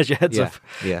there's your heads up.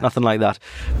 Nothing like that.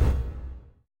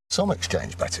 Some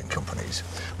exchange betting companies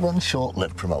run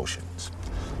short-lived promotions,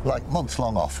 like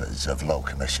months-long offers of low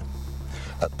commission.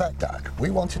 At Betdaq, we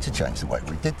wanted to change the way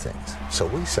we did things, so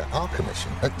we set our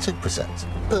commission at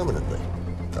 2% permanently.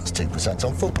 That's 2%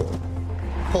 on football,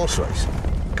 horse racing,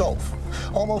 golf,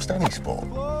 almost any sport.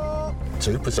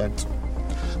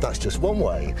 2%. That's just one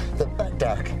way that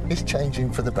Betdaq is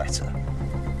changing for the better.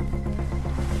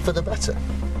 For the better,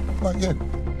 like you.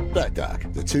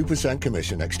 Betdaq, the 2%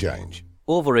 commission exchange.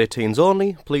 Over 18s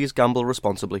only, please gamble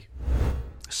responsibly.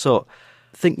 So,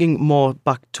 thinking more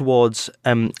back towards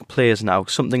players now,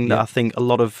 something that I think a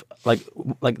lot of, like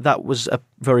that was a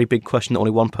very big question that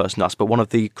only one person asked, but one of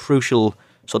the crucial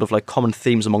sort of like common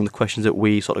themes among the questions that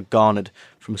we sort of garnered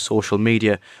from social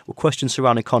media were questions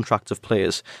surrounding contracts of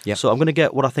players. So I'm going to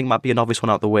get what I think might be an obvious one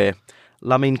out of the way.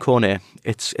 Lamine Kone,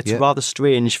 it's rather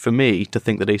strange for me to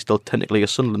think that he's still technically a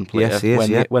Sunderland player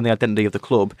when the identity of the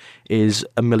club is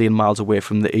a million miles away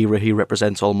from the era he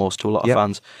represents almost to a lot of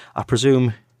fans. I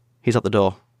presume he's at the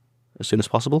door as soon as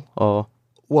possible, or?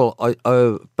 Well,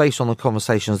 I based on the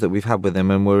conversations that we've had with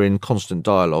him, and we're in constant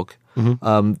dialogue,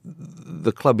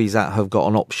 the club he's at have got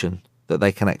an option that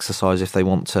they can exercise if they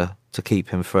want to keep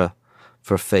him for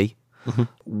a fee.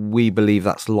 We believe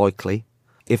that's likely.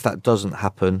 If that doesn't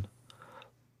happen,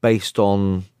 based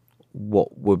on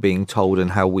what we're being told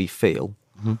and how we feel,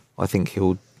 I think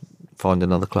he'll find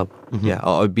another club.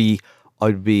 I'd be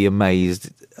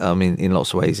amazed in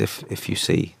lots of ways if you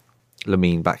see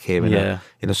Lamine back here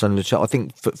in a Sunderland shirt. I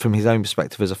think from his own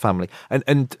perspective as a family,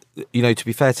 and to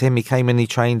be fair to him, he came in, he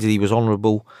trained, he was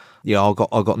honourable. I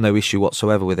got no issue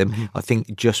whatsoever with him. I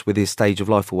think just with his stage of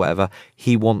life or whatever,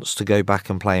 he wants to go back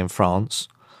and play in France.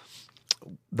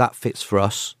 That fits for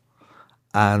us,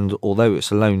 and although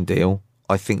it's a loan deal,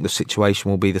 I think the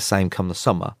situation will be the same come the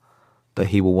summer, that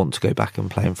he will want to go back and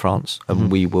play in France,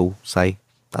 and we will say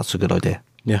that's a good idea.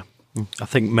 Yeah. I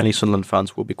think many Sunderland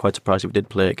fans will be quite surprised if we did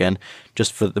play again,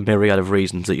 just for the myriad of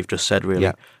reasons that you've just said,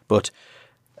 really. But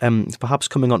perhaps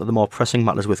coming on to the more pressing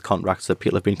matters with contracts that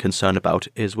people have been concerned about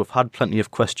is we've had plenty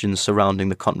of questions surrounding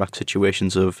the contract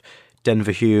situations of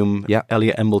Denver Hume,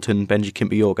 Elliot Embleton, Benji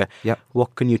Kimpioga.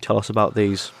 What can you tell us about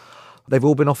these? They've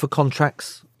all been offered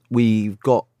contracts. We've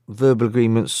got verbal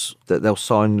agreements that they'll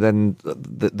sign, then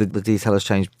the detail has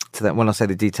changed to that. When I say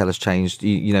the detail has changed,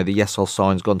 the yes I'll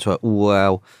sign's gone to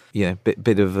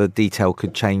bit of a detail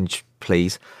could change,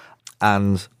 please.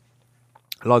 And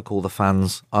like all the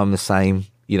fans, I'm the same.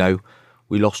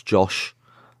 We lost Josh.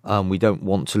 We don't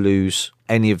want to lose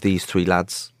any of these 3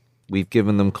 lads. We've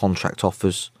given them contract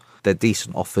offers. They're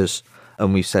decent offers.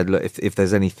 and we've said, look, if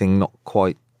there's anything not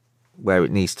quite where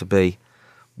it needs to be,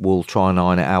 we'll try and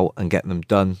iron it out and get them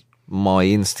done. My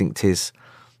instinct is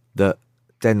that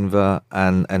Denver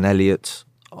and Elliott,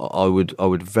 I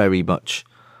would very much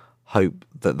hope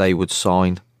that they would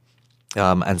sign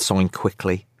and sign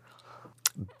quickly.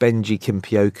 Benji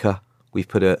Kimpioka, we've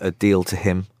put a deal to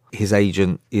him. His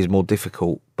agent is more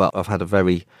difficult, but I've had a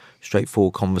very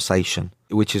straightforward conversation,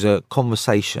 which is a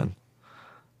conversation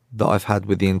that I've had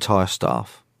with the entire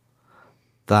staff.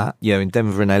 That, in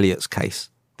Denver and Elliott's case,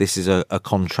 this is a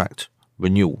contract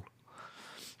renewal.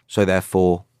 So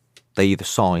therefore, they either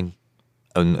sign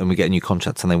and we get a new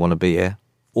contract and they want to be here,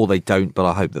 or they don't, but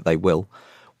I hope that they will.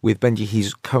 With Benji,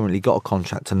 he's currently got a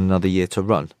contract and another year to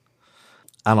run.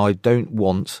 And I don't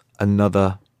want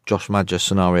another Josh Maja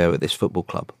scenario at this football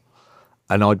club.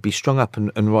 And I'd be strung up,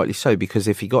 and rightly so, because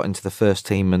if he got into the first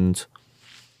team and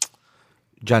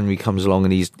January comes along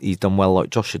and he's done well like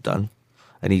Josh had done,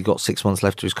 and he's got 6 months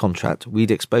left to his contract,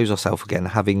 we'd expose ourselves again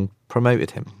having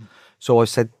promoted him. So I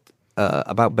said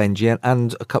about Benji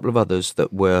and a couple of others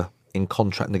that were in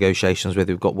contract negotiations with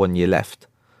who've got 1 year left,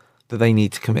 that they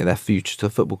need to commit their future to the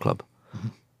football club. Mm-hmm.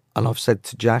 And I've said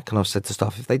to Jack and I've said to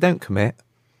staff, if they don't commit,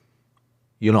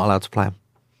 you're not allowed to play them.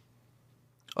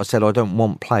 I said, I don't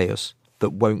want players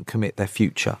that won't commit their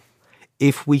future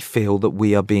if we feel that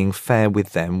we are being fair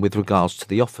with them with regards to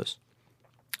the offers.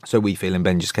 So we feel in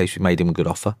Benji's case we made him a good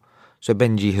offer. So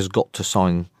Benji has got to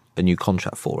sign a new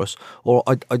contract for us, or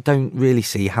I don't really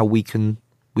see how we can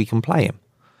play him.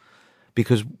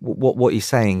 Because what he's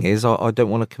saying is, I don't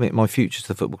want to commit my future to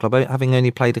the football club, having only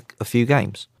played a few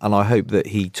games. And I hope that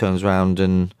he turns around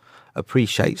and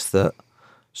appreciates that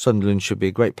Sunderland should be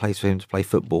a great place for him to play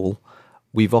football.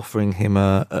 We've offering him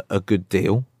a good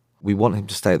deal. We want him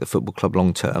to stay at the football club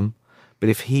long term. But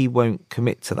if he won't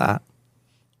commit to that,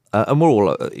 and we're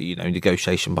all,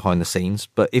 negotiation behind the scenes,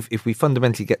 but if we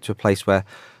fundamentally get to a place where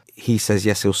he says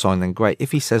yes, he'll sign, then great.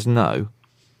 If he says no,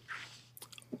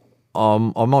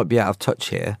 I might be out of touch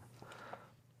here,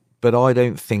 but I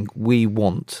don't think we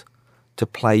want to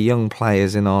play young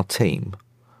players in our team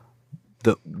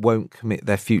that won't commit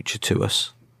their future to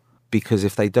us. Because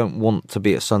if they don't want to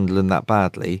be at Sunderland that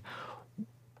badly,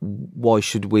 why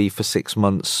should we, for 6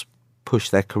 months, push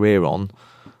their career on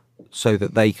so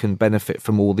that they can benefit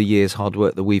from all the years' hard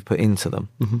work that we've put into them?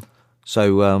 Mm-hmm.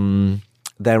 So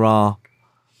there are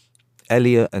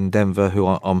Elliott and Denver, who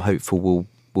I'm hopeful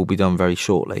will be done very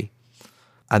shortly.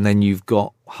 And then you've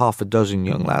got half a dozen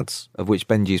young lads, of which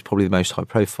Benji is probably the most high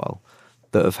profile,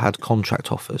 that have had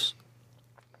contract offers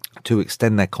to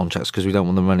extend their contracts because we don't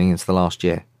want them running into the last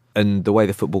year. And the way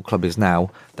the football club is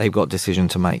now, they've got a decision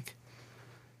to make.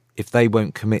 If they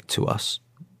won't commit to us,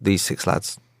 these 6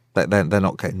 lads, they're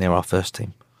not getting near our first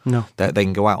team. No. They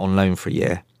can go out on loan for a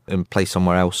year and play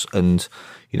somewhere else, and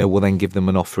we'll then give them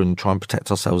an offer and try and protect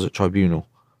ourselves at tribunal.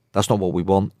 That's not what we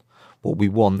want. What we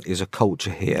want is a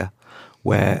culture here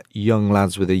where young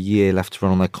lads with a year left to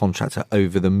run on their contract are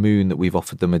over the moon that we've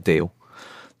offered them a deal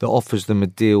that offers them a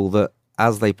deal that,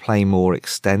 as they play more,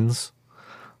 extends,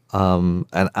 and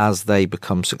as they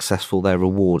become successful, they're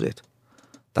rewarded.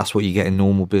 That's what you get in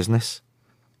normal business.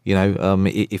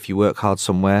 If you work hard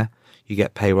somewhere, you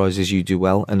get pay rises, you do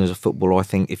well. And as a footballer, I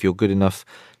think if you're good enough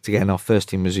to get in our first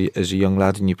team as a young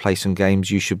lad and you play some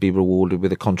games, you should be rewarded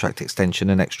with a contract extension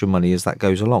and extra money as that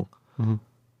goes along. Mm-hmm. And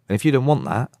if you don't want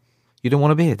that, you don't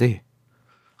want to be here, do you?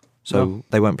 So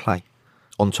They won't play.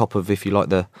 On top of, if you like,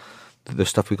 the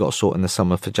stuff we've got to sort in the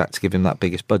summer for Jack to give him that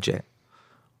biggest budget,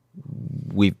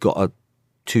 we've got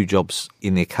 2 jobs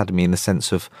in the academy, in the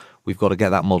sense of we've got to get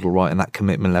that model right and that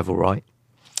commitment level right.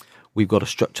 We've got to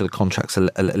structure the contracts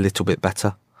a little bit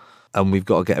better. And we've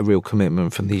got to get a real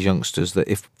commitment from these youngsters that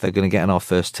if they're going to get in our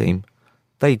first team,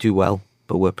 they do well,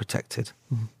 but we're protected.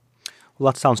 Mm-hmm.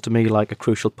 Well, that sounds to me like a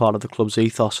crucial part of the club's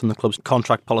ethos and the club's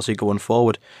contract policy going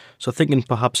forward. So thinking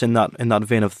perhaps in that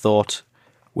vein of thought,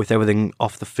 with everything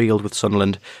off the field with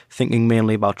Sunderland, thinking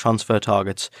mainly about transfer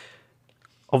targets,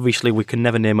 obviously we can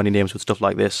never name any names with stuff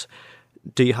like this.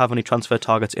 Do you have any transfer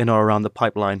targets in or around the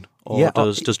pipeline? Or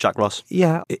does Jack Ross?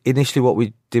 Yeah, initially what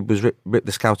we did was rip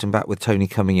the scouting back with Tony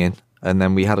coming in, and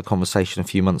then we had a conversation a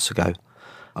few months ago.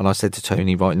 And I said to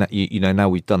Tony, right, now, now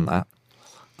we've done that,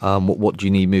 what do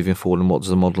you need moving forward, and what does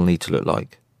the model need to look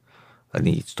like? And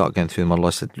he started going through the model.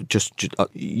 I said, just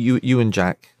you and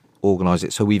Jack organise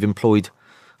it. So we've employed,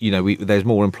 there's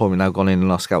more employment now gone in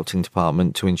our scouting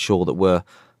department to ensure that we're,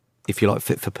 if you like,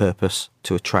 fit for purpose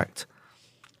to attract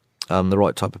the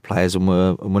right type of players, and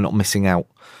we're not missing out.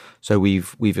 So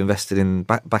we've invested in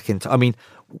back into. I mean,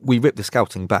 we ripped the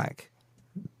scouting back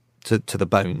to the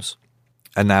bones,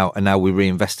 And now we're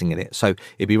reinvesting in it. So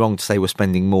it'd be wrong to say we're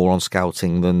spending more on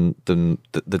scouting than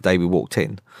the day we walked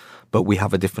in. But we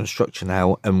have a different structure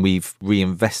now, and we've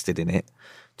reinvested in it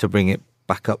to bring it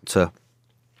back up to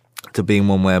being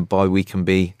one whereby we can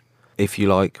be, if you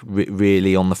like,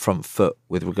 really on the front foot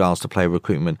with regards to player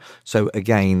recruitment. So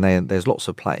again, there's lots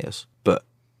of players, but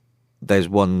there's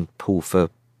one pool for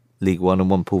League One and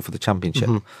one pool for the Championship.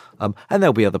 And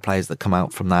there'll be other players that come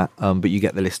out from that, but you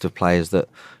get the list of players that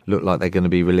look like they're going to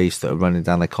be released that are running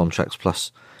down their contracts,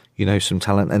 plus, some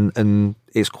talent, and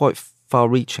it's quite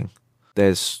far-reaching.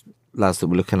 There's lads that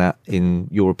we're looking at in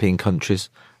European countries,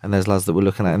 and there's lads that we're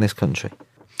looking at in this country.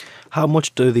 How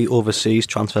much do the overseas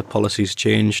transfer policies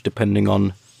change depending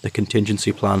on the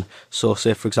contingency plan? So,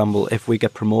 say, for example, if we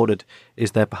get promoted,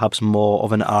 is there perhaps more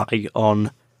of an eye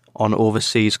on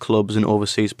overseas clubs and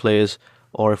overseas players?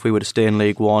 Or if we were to stay in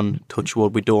League One, touch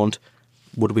wood, we don't,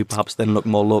 would we perhaps then look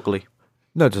more locally?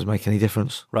 No, it doesn't make any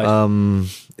difference. Right.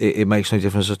 It makes no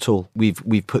difference at all.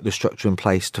 We've put the structure in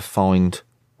place to find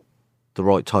the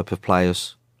right type of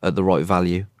players at the right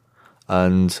value,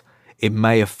 and it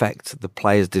may affect the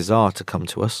players' desire to come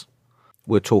to us.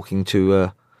 We're talking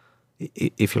to,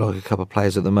 if you like, a couple of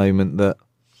players at the moment that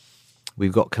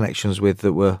we've got connections with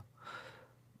that were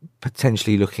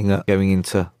potentially looking at going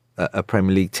into a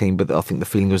Premier League team, but I think the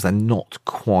feeling was they're not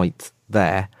quite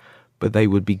there, but they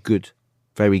would be good,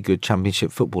 very good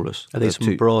Championship footballers. Are these from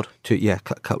abroad? A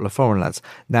couple of foreign lads.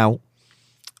 Now,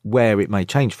 where it may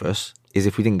change for us is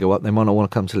if we didn't go up, they might not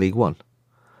want to come to League One.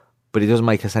 But it doesn't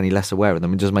make us any less aware of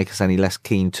them. It doesn't make us any less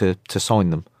keen to sign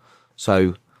them.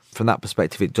 So from that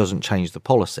perspective, it doesn't change the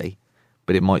policy,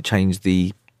 but it might change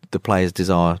the player's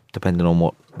desire depending on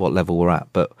what level we're at.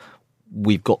 But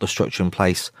we've got the structure in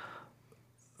place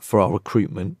for our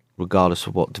recruitment, regardless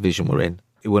of what division we're in.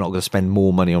 We're not going to spend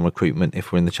more money on recruitment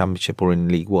if we're in the Championship or in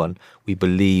League One. We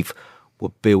believe we're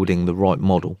building the right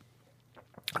model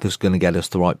that's going to get us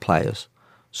the right players.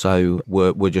 So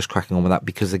we're just cracking on with that,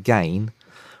 because again,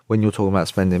 when you're talking about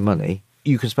spending money,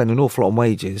 you can spend an awful lot on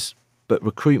wages, but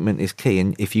recruitment is key.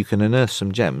 And if you can unearth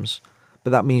some gems,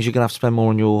 but that means you're going to have to spend more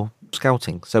on your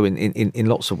scouting. So in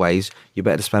lots of ways, you're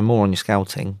better to spend more on your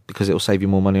scouting because it will save you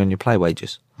more money on your player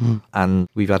wages. And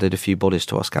we've added a few bodies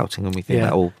to our scouting, and we think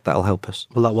that'll help us.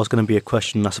 Well, that was going to be a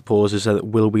question, I suppose, is that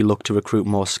will we look to recruit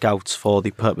more scouts for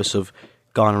the purpose of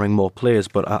garnering more players?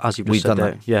 But as you've just said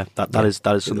there, that is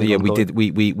something. Yeah, we did.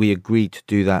 We agreed to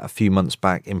do that a few months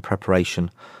back in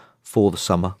preparation for the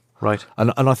summer. Right.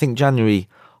 And I think January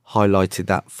highlighted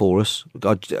that for us.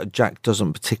 Jack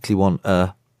doesn't particularly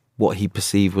want what he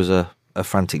perceived was a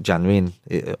frantic January. And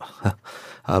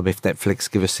if Netflix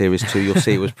give a series 2, you'll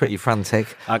see it was pretty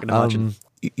frantic. I can imagine.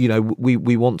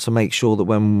 We want to make sure that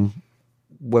when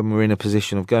we're in a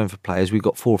position of going for players, we've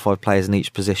got 4 or 5 players in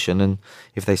each position, and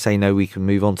if they say no, we can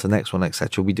move on to the next one,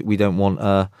 etc. We don't want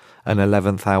an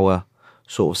 11th hour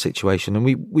sort of situation, and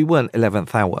we weren't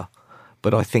 11th hour,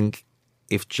 but I think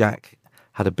if Jack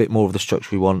had a bit more of the structure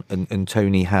we want, and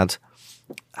Tony had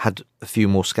a few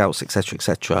more scouts,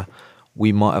 etc.,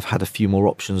 we might have had a few more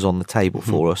options on the table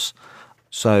for us.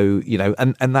 So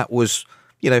and that was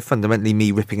fundamentally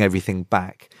me ripping everything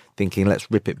back, thinking let's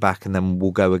rip it back and then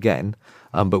we'll go again.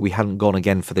 But we hadn't gone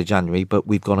again for the January, but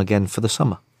we've gone again for the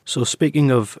summer. So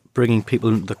speaking of bringing people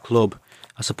into the club,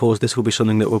 I suppose this will be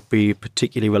something that would be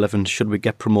particularly relevant should we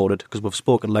get promoted, because we've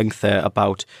spoken at length there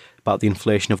about the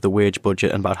inflation of the wage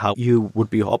budget and about how you would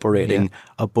be operating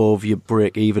above your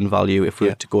break-even value if we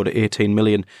were to go to 18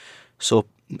 million. So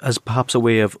as perhaps a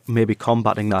way of maybe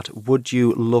combating that, would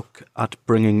you look at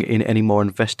bringing in any more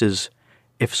investors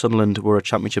if Sunderland were a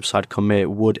Championship side come May?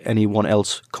 Would anyone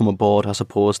else come aboard, I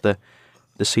suppose, the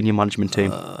senior management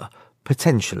team?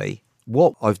 Potentially.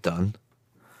 What I've done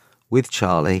with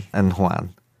Charlie and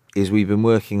Juan is we've been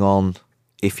working on,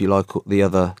 if you like, the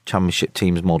other Championship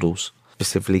teams' models,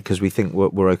 specifically because we think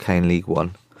we're okay in League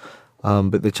One.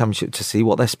 But the Championship, to see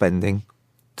what they're spending,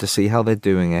 to see how they're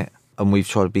doing it, and we've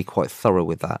tried to be quite thorough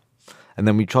with that. And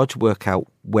then we tried to work out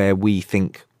where we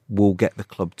think we'll get the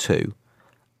club to,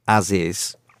 as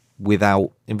is,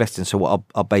 without investing. So what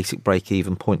our basic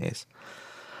break-even point is.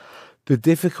 The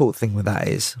difficult thing with that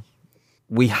is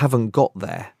we haven't got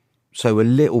there. So a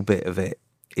little bit of it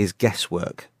is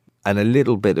guesswork, and a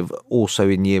little bit of also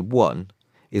in year one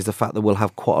is the fact that we'll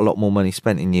have quite a lot more money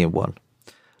spent in year one.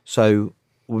 So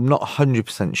we're not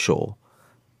 100% sure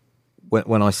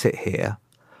when I sit here,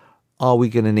 are we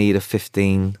going to need a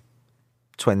 15,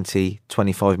 20,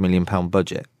 25 million pound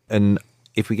budget? And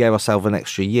if we gave ourselves an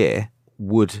extra year,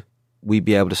 would we'd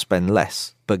be able to spend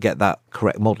less but get that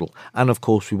correct model. And of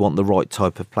course we want the right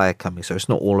type of player coming, so it's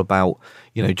not all about,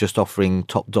 you know, just offering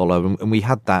top dollar. And we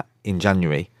had that in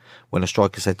January when a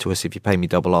striker said to us, if you pay me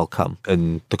double, I'll come,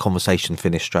 and the conversation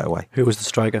finished straight away. Who was the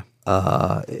striker?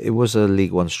 It was a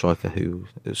League One striker who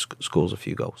scores a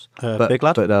few goals. Big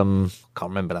lad? But can't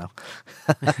remember now.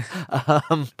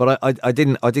 But I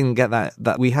didn't get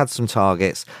that we had some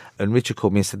targets, and Richard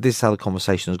called me and said, this is how the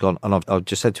conversation has gone, and I've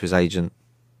just said to his agent,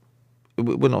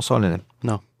 we're not signing him.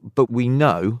 No. But we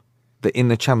know that in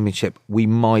the Championship we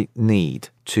might need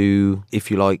to,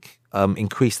 if you like,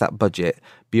 increase that budget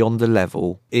beyond the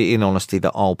level, in honesty,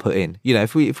 that I'll put in. You know,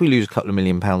 if we lose a couple of £1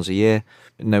 million a year,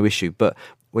 no issue. But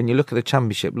when you look at the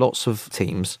Championship, lots of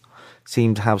teams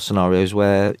seem to have scenarios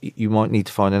where you might need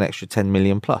to find an extra 10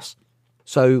 million plus.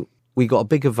 So we got a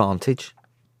big advantage.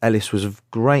 Ellis was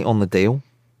great on the deal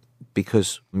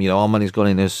because, you know, our money's gone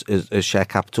in as share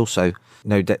capital, so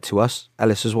no debt to us.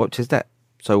 Ellis has wiped his debt,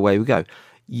 so away we go.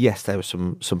 Yes, there was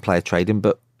some player trading,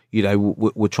 but you know,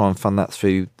 we'll try and fund that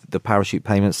through the parachute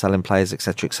payments, selling players,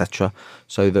 etc.,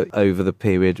 so that over the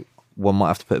period, one might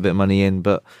have to put a bit of money in,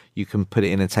 but you can put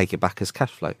it in and take it back as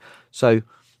cash flow. So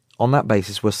on that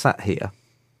basis, we're sat here,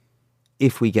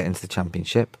 if we get into the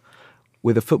Championship,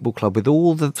 with a football club with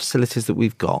all the facilities that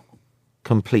we've got,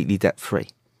 completely debt-free.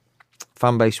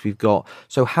 Fan base we've got.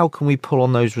 So how can we pull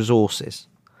on those resources?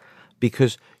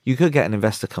 Because you could get an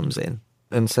investor comes in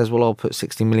and says, well, I'll put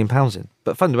 £60 million in.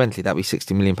 But fundamentally, that'd be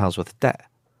 £60 million worth of debt.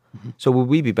 Mm-hmm. So would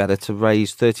we be better to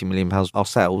raise £30 million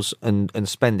ourselves and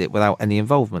spend it without any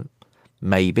involvement?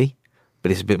 Maybe,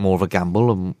 but it's a bit more of a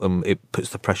gamble, and it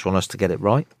puts the pressure on us to get it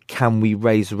right. Can we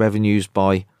raise the revenues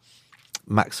by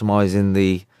maximising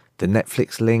the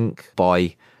Netflix link,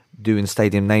 by doing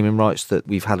stadium naming rights that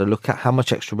we've had a look at? How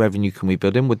much extra revenue can we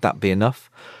build in? Would that be enough?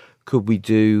 Could we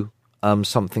do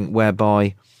something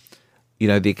whereby, you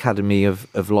know, the academy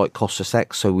of like costs us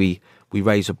X, so we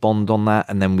raise a bond on that,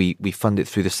 and then we fund it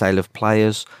through the sale of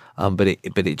players, but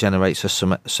it generates us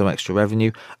some extra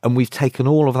revenue, and we've taken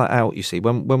all of that out. You see,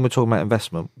 when we're talking about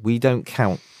investment, we don't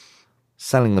count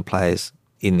selling the players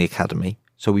in the academy,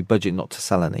 so we budget not to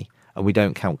sell any, and we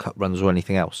don't count cut runs or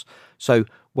anything else. So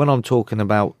when I'm talking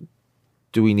about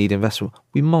do we need investment,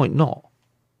 we might not.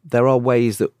 There are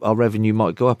ways that our revenue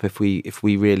might go up if we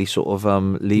really sort of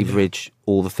leverage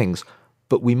all the things.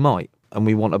 But we might, and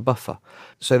we want a buffer.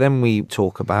 So then we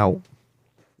talk about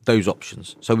those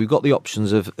options. So we've got the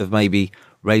options of maybe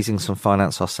raising some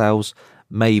finance ourselves,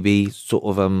 maybe sort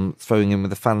of throwing in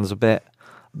with the fans a bit.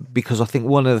 Because I think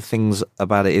one of the things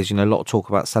about it is, you know, a lot of talk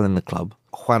about selling the club.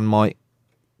 Juan might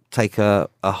take a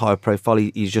higher profile.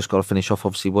 He's just got to finish off,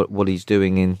 obviously, what he's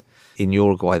doing in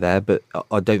Uruguay there. But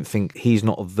I don't think he's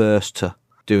not averse to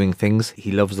doing things.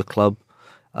 He loves the club.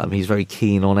 He's very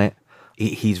keen on it.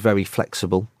 He's very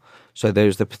flexible. So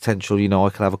there's the potential, you know,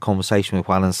 I could have a conversation with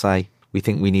Juan and say, we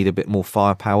think we need a bit more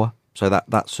firepower. So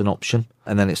that's an option.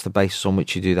 And then it's the basis on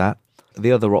which you do that.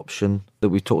 The other option that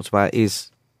we've talked about is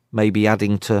maybe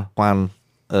adding to Juan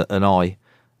and I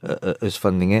as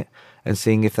funding it and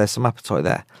seeing if there's some appetite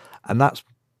there. And that's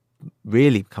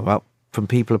really come up from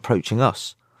people approaching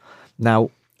us.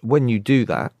 Now, when you do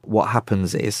that, what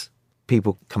happens is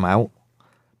people come out,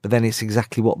 but then it's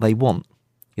exactly what they want.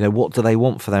 You know, what do they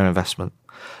want for their investment?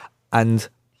 And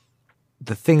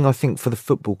the thing I think for the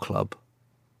football club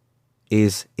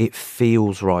is it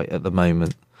feels right at the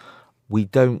moment. We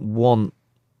don't want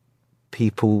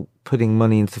people putting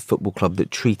money into the football club that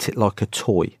treat it like a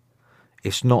toy.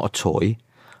 It's not a toy.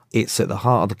 It's at the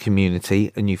heart of the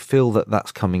community, and you feel that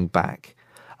that's coming back.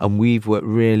 And we've worked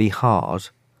really hard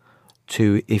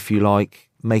to, if you like,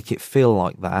 make it feel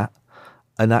like that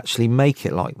and actually make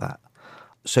it like that.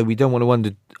 So we don't want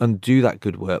to undo that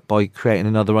good work by creating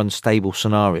another unstable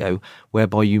scenario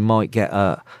whereby you might get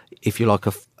if you like,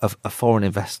 a foreign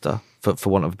investor, for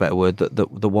want of a better word, that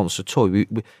wants a toy.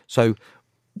 So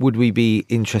would we be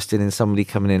interested in somebody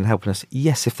coming in and helping us?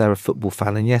 Yes, if they're a football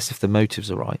fan, and yes, if the motives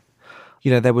are right.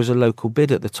 You know, there was a local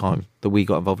bid at the time that we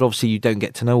got involved. Obviously, you don't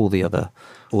get to know all the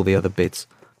other bids,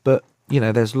 but you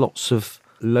know, there's lots of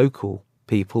local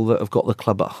people that have got the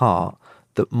club at heart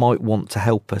that might want to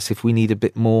help us if we need a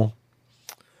bit more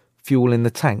fuel in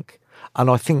the tank. And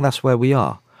I think that's where we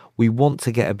are. We want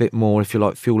to get a bit more, if you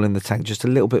like, fuel in the tank, just a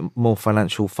little bit more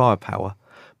financial firepower,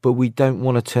 but we don't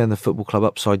want to turn the football club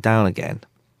upside down again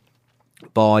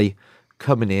by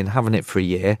coming in, having it for a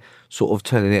year, sort of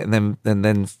turning it and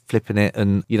then flipping it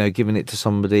and, you know, giving it to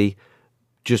somebody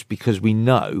just because we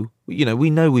know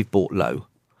we've bought low.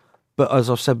 But as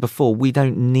I've said before, we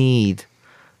don't need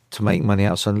to make money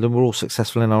out of Sunderland. We're all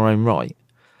successful in our own right.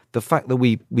 The fact that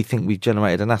we think we've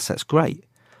generated an asset's great,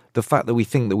 The fact that we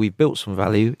think that we've built some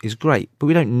value is great, but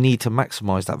we don't need to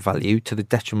maximise that value to the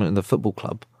detriment of the football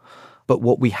club. But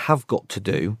what we have got to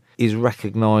do is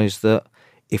recognise that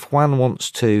if Juan wants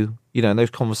to, and those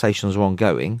conversations are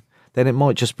ongoing, then it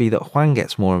might just be that Juan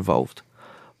gets more involved.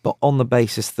 But on the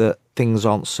basis that things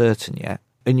aren't certain yet,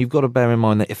 and you've got to bear in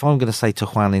mind that if I'm going to say to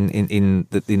Juan in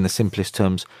the simplest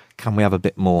terms, can we have a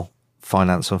bit more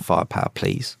finance and firepower,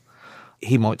 please?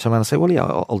 He might turn around and say, well, yeah,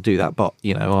 I'll do that, but,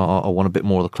 I want a bit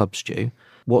more of the club stew.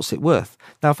 What's it worth?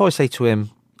 Now, if I say to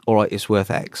him, all right, it's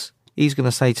worth X, he's going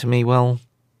to say to me, well,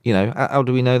 how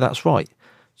do we know that's right?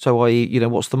 So,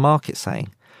 what's the market saying?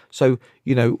 So,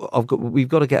 we've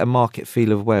got to get a market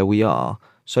feel of where we are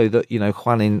so that,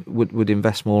 Juan would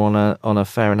invest more on a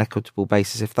fair and equitable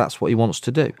basis if that's what he wants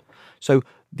to do. So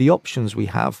the options we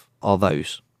have are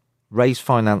those. Raise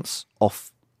finance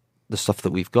off the stuff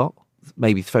that we've got,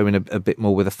 maybe throw in a bit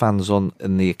more with the fans on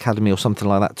in the academy or something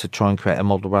like that to try and create a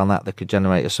model around that could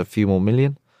generate us a few more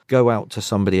million. Go out to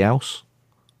somebody else,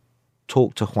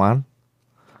 talk to Juan,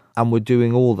 and we're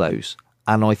doing all those.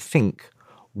 And I think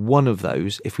one of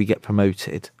those, if we get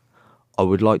promoted, I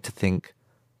would like to think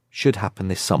should happen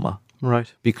this summer.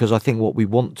 Right. Because I think what we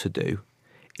want to do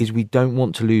is we don't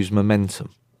want to lose momentum.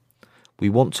 We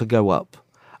want to go up.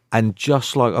 And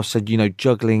just like I said,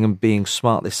 juggling and being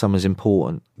smart this summer is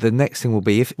important. The next thing will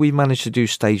be, if we manage to do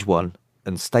stage 1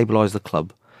 and stabilise the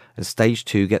club, and stage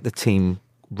 2, get the team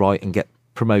right and get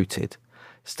promoted,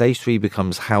 stage 3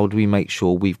 becomes how do we make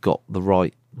sure we've got the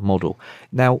right model.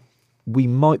 Now, we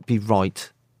might be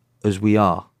right as we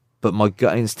are, but my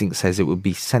gut instinct says it would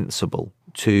be sensible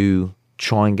to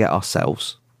try and get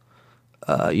ourselves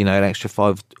an extra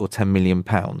 5 or 10 million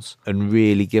pounds and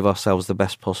really give ourselves the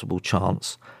best possible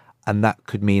chance. And that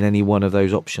could mean any one of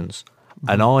those options. Mm-hmm.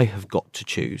 And I have got to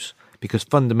choose, because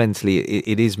fundamentally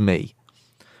it is me.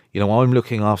 I'm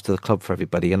looking after the club for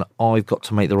everybody, and I've got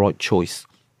to make the right choice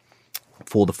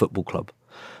for the football club.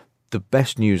 The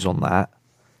best news on that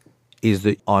is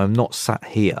that I am not sat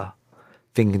here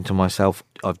thinking to myself,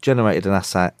 I've generated an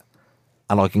asset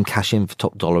and I can cash in for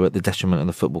top dollar at the detriment of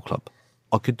the football club.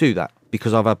 I could do that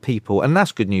because I've had people, and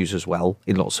that's good news as well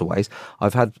in lots of ways.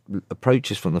 I've had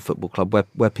approaches from the football club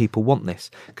where people want this,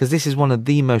 because this is one of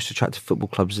the most attractive football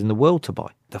clubs in the world to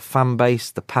buy. The fan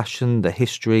base, the passion, the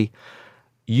history.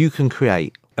 You can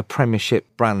create a Premiership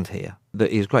brand here that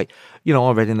is great.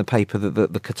 I read in the paper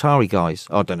that the Qatari guys,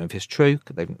 I don't know if it's true,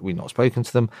 we've not spoken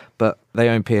to them, but they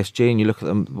own PSG, and you look at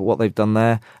them, what they've done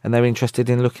there, and they're interested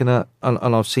in looking at,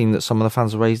 and I've seen that some of the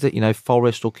fans have raised it,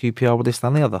 Forest or QPR or this, that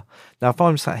and the other. Now, if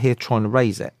I'm sat here trying to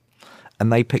raise it,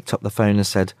 and they picked up the phone and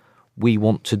said, we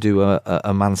want to do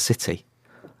a Man City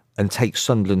and take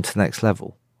Sunderland to the next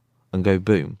level and go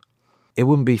boom, it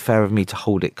wouldn't be fair of me to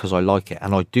hold it because I like it,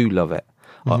 and I do love it.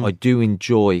 Mm-hmm. I do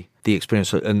enjoy the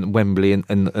experience and Wembley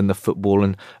and the football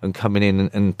and coming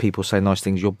in and people say nice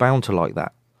things. You're bound to like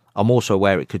that. I'm also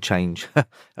aware it could change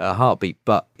a heartbeat,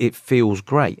 but it feels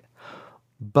great.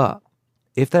 But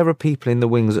if there are people in the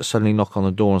wings that suddenly knock on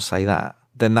the door and say that,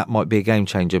 then that might be a game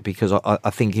changer, because I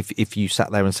think if you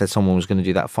sat there and said someone was going to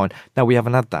do that, fine. Now, we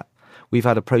haven't had that. We've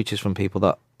had approaches from people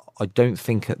that I don't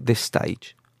think at this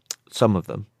stage, some of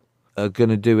them, are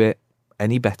going to do it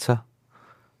any better,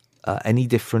 any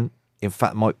different. In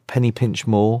fact, might penny pinch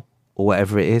more or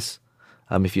whatever it is.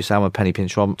 If you say I'm a penny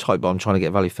pincher, I'm tight, but I'm trying to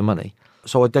get value for money.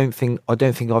 So I don't think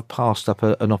I've passed up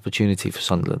an opportunity for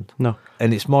Sunderland. No,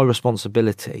 and it's my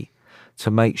responsibility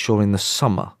to make sure in the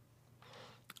summer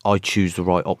I choose the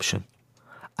right option.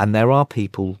 And there are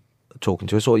people talking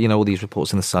to us, or all these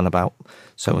reports in the Sun about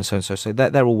so and so and so. So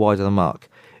they're all wide of the mark.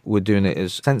 We're doing it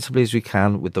as sensibly as we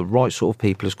can, with the right sort of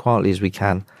people, as quietly as we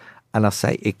can. And I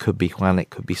say it could be Juan,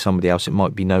 it could be somebody else, it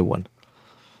might be no one.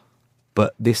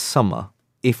 But this summer,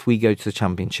 if we go to the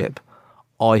Championship,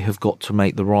 I have got to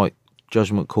make the right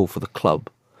judgment call for the club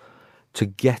to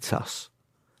get us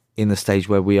in the stage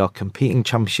where we are competing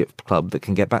Championship club that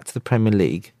can get back to the Premier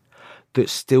League, that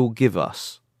still give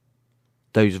us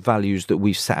those values that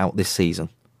we've set out this season.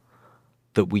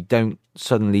 That we don't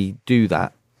suddenly do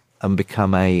that and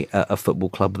become a football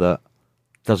club that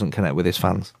doesn't connect with its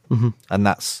fans. Mm-hmm. And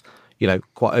that's,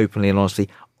 quite openly and honestly,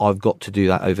 I've got to do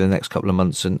that over the next couple of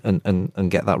months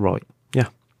and get that right. Yeah.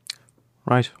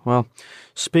 Right. Well,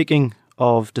 speaking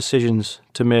of decisions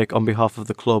to make on behalf of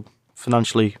the club,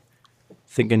 financially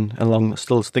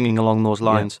still thinking along those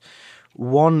lines,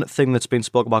 one thing that's been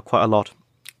spoken about quite a lot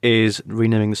is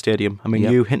renaming the stadium. I mean,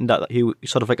 you hinted at that, you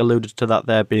sort of alluded to that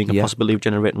there being a possibility of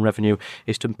generating revenue,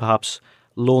 is to perhaps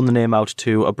loan the name out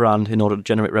to a brand in order to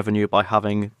generate revenue by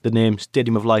having the name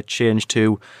Stadium of Light changed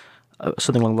to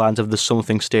something along the lines of the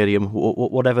Something Stadium,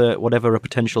 whatever a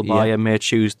potential buyer may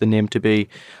choose the name to be.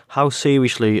 How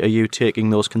seriously are you taking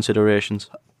those considerations?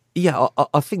 Yeah,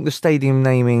 I think the stadium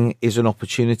naming is an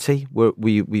opportunity.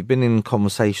 We've been in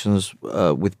conversations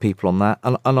with people on that,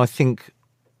 and I think,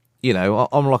 you know,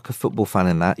 I'm like a football fan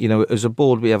in that. You know, as a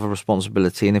board, we have a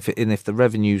responsibility, and if the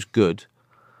revenue's good,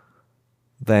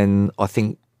 then I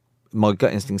think my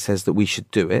gut instinct says that we should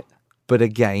do it. But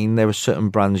again, there are certain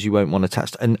brands you won't want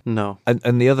attached. And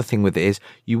the other thing with it is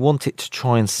you want it to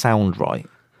try and sound right.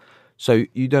 So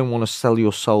you don't want to sell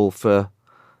your soul for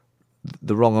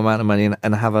the wrong amount of money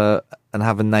and have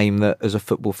a name that, as a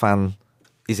football fan,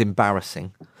 is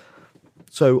embarrassing.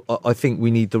 So I think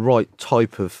we need the right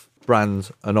type of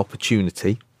brand and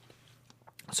opportunity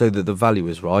so that the value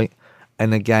is right.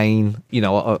 And again, you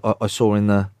know, I saw in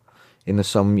the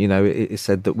Sun, you know, it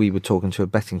said that we were talking to a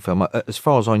betting firm. As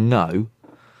far as I know,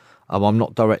 I'm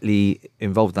not directly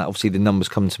involved in that. Obviously, the numbers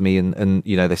come to me, and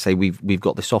you know, they say we've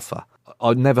got this offer.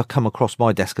 I've never come across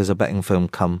my desk as a betting firm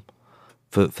come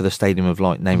for the Stadium of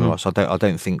Light naming rights. I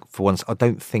don't think for once. I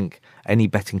don't think any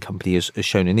betting company has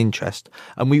shown an interest,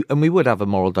 and we would have a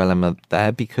moral dilemma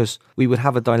there, because we would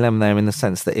have a dilemma there in the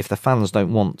sense that if the fans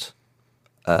don't want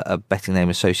a betting name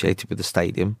associated with the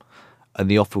stadium, and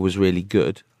the offer was really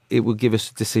good, it would give us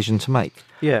a decision to make.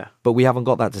 Yeah. But we haven't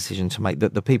got that decision to make.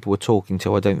 That the people we're talking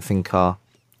to, I don't think are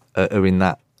in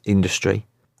that industry.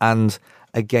 And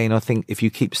again, I think if you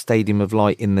keep Stadium of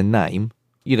Light in the name,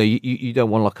 you know, you don't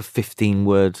want like a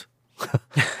 15-word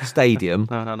stadium.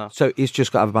 No. So it's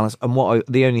just got to have a balance. And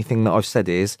the only thing that I've said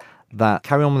is that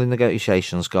carry on with the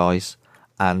negotiations, guys.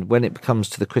 And when it comes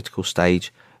to the critical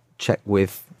stage, check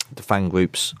with the fan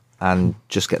groups and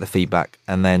just get the feedback,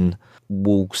 and then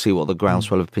we'll see what the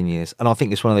groundswell of opinion is. And I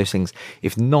think it's one of those things,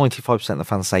 if 95% of the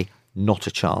fans say, not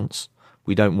a chance,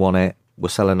 we don't want it, we're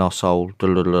selling our soul,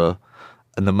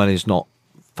 and the money's not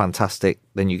fantastic,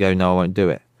 then you go, no, I won't do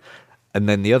it. And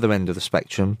then the other end of the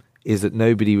spectrum is that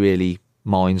nobody really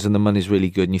minds and the money's really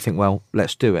good, and you think, well,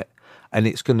 let's do it. And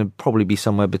it's going to probably be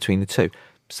somewhere between the two.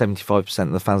 75%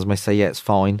 of the fans may say, yeah, it's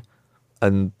fine,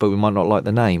 but we might not like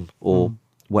the name or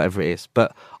whatever it is.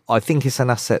 But I think it's an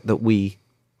asset that we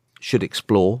should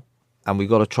explore, and we've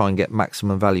got to try and get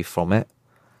maximum value from it.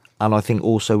 And I think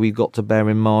also we've got to bear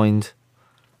in mind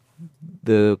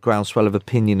the groundswell of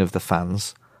opinion of the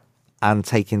fans and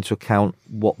take into account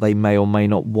what they may or may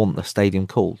not want the stadium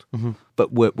called.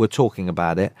 But we're talking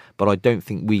about it, but I don't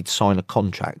think we'd sign a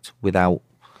contract without,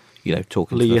 you know,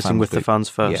 talking to the fans. Liaising with the fans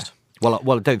first. Yeah.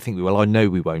 Well, I don't think we will. I know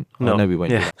we won't. No. I know we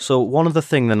won't. Yeah. So one of the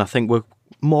things, then, I think we're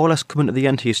more or less coming to the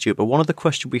end here, Stuart, but one of the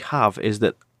questions we have is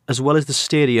that, as well as the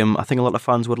stadium, I think a lot of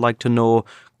fans would like to know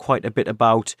quite a bit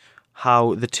about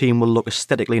how the team will look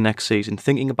aesthetically next season,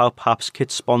 thinking about perhaps kit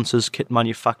sponsors, kit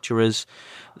manufacturers.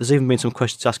 There's even been some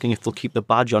questions asking if they'll keep the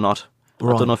badge or not.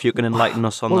 Right. I don't know if you can enlighten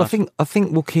us on that. Well, I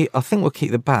think we'll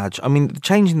keep the badge. I mean,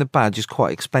 changing the badge is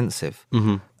quite expensive,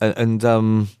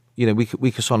 and you know,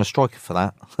 we could sign a striker for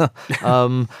that.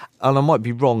 And I might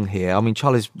be wrong here. I mean,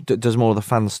 Charlie does more of the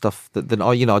fan stuff than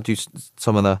I. You know, I do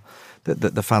some of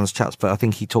the fans chats, but I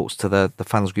think he talks to the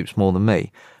fans groups more than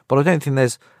me. But I don't think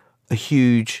there's a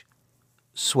huge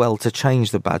swell to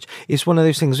change the badge. It's one of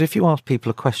those things. If you ask people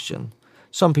a question,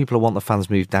 some people want the fans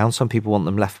moved down, some people want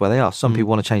them left where they are, some people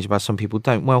want to change the badge, some people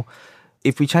don't. Well,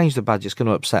 if we change the badge, it's going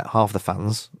to upset half the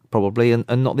fans probably, and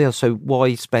not the other. So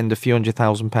why spend a few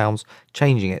 £100,000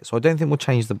 changing it? So I don't think we'll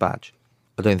change the badge.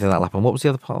 I don't think that'll happen. What was the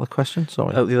other part of the question?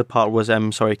 Sorry. The other part was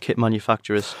kit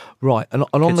manufacturers. Right, and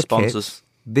on the sponsors. Kits,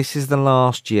 this is the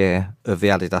last year of the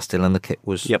Adidas deal, and the kit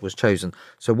was chosen.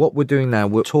 So what we're doing now,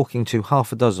 we're talking to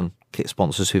half a dozen kit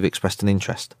sponsors who've expressed an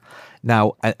interest.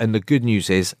 Now, and the good news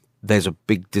is there's a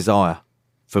big desire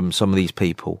from some of these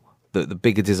people, the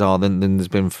bigger desire than there's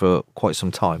been for quite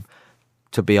some time,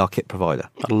 to be our kit provider.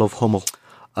 I love Hummel.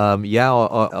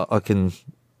 I can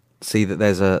see that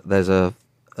there's a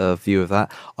view of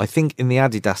that. I think in the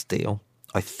Adidas deal,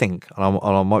 and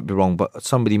I might be wrong, but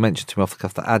somebody mentioned to me off the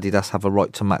cuff that Adidas have a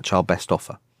right to match our best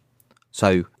offer.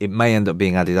 So it may end up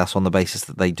being Adidas on the basis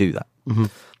that they do that.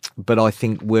 But I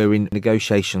think we're in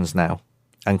negotiations now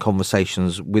and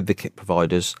conversations with the kit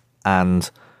providers, and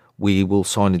we will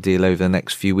sign a deal over the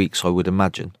next few weeks, I would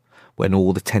imagine, when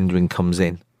all the tendering comes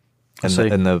in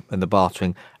and the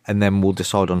bartering, and then we'll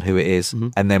decide on who it is,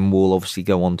 and then we'll obviously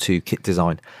go on to kit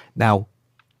design. Now,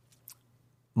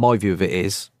 my view of it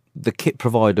is the kit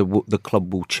provider the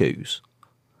club will choose,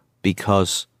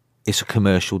 because it's a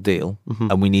commercial deal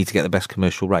and we need to get the best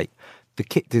commercial rate. The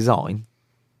kit design,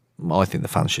 I think the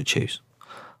fans should choose.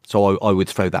 So I would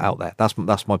throw that out there.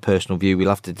 That's my personal view. We'll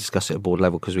have to discuss it at board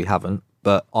level because we haven't.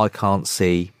 But I can't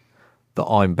see that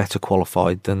I'm better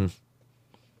qualified than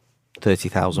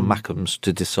 30,000 Mackhams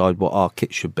to decide what our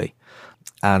kit should be.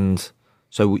 And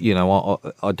so,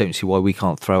 I don't see why we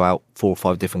can't throw out 4 or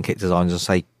 5 different kit designs and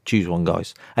say, choose one,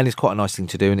 guys. And it's quite a nice thing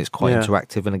to do, and it's quite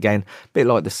interactive. And again, a bit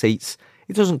like the seats,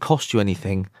 it doesn't cost you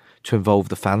anything to involve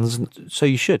the fans, so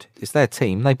you should. It's their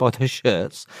team, they buy their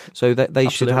shirts, so that they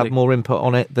should have more input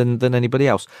on it than anybody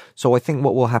else. So I think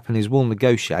what will happen is we'll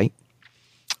negotiate,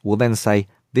 we'll then say,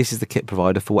 this is the kit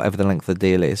provider for whatever the length of the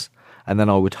deal is, and then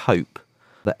I would hope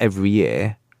that every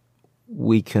year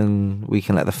we can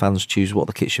let the fans choose what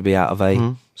the kit should be out of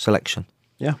a selection.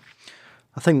 Yeah,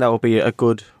 I think that would be a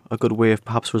good way of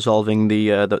perhaps resolving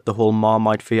the whole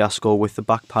Marmite fiasco with the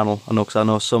back panel. I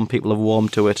know some people have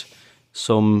warmed to it,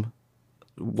 some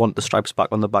want the stripes back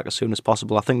on the back as soon as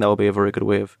possible. I think that would be a very good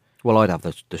way of. Well, I'd have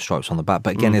the stripes on the back,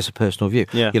 but again, it's a personal view.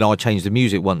 Yeah. I changed the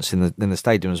music once in the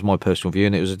stadium as my personal view,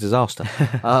 and it was a disaster.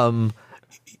 And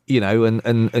you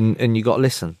got to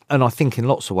listen. And I think in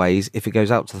lots of ways, if it goes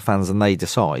out to the fans and they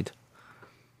decide,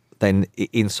 then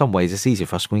in some ways it's easier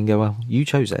for us. We can go, well, you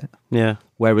chose it. Yeah.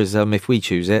 Whereas if we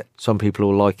choose it, some people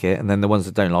will like it, and then the ones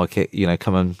that don't like it,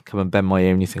 come and bend my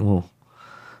ear, and you think, well,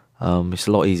 it's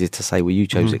a lot easier to say, well, you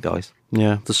chose it, guys.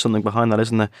 Yeah, there's something behind that,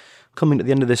 isn't there? Coming to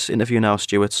the end of this interview now,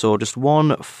 Stuart, so just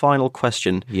one final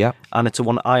question. Yeah. And it's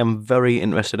one I am very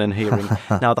interested in hearing.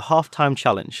 Now, the halftime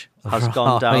challenge has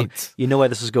gone down. You know where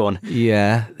this is going.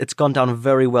 Yeah. It's gone down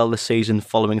very well this season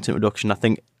following its introduction. I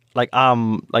think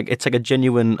it's like a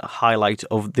genuine highlight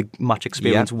of the match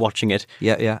experience watching it.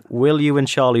 Yeah. Will you and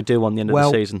Charlie do on the end of the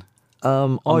season?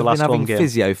 I've been having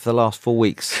physio for the last 4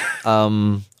 weeks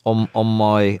on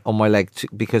my leg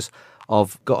because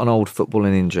I've got an old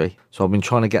footballing injury, so I've been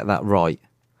trying to get that right.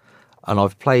 And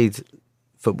I've played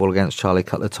football against Charlie a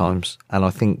couple of times, and I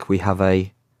think we have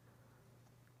a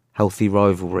healthy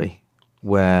rivalry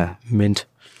where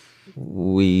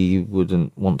we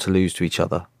wouldn't want to lose to each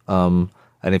other. And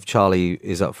if Charlie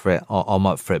is up for it, I'm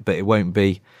up for it. But it won't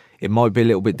be. It might be a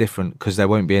little bit different because there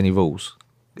won't be any rules.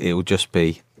 It will just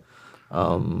be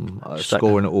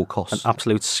scoring at all costs. An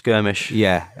absolute skirmish.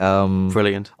 Yeah.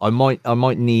 Brilliant. I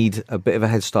might need a bit of a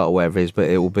head start or whatever it is, but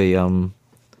it'll be no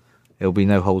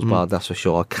holds barred, that's for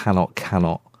sure. I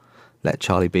cannot let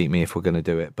Charlie beat me if we're going to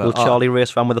do it. But will Charlie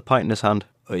race around with a pint in his hand?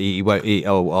 He won't.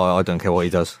 I don't care what he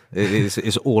does.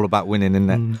 It's all about winning, isn't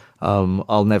it?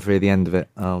 I'll never hear the end of it.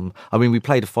 We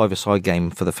played a 5-a-side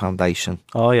game for the foundation.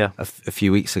 Oh yeah, a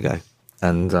few weeks ago,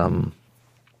 and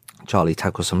Charlie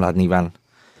tackled some lad, and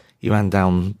he ran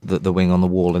down the wing on the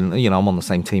wall, and I'm on the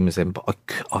same team as him, but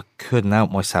I couldn't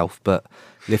help myself but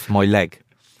lift my leg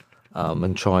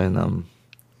and try and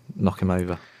knock him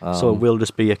over. So it will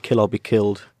just be a kill or be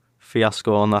killed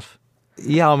fiasco on that.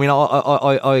 Yeah,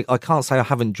 I can't say I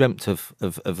haven't dreamt of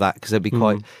that because it'd be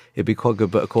quite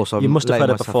good. But of course, you must have heard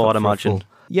it before, I'd imagine.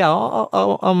 Yeah,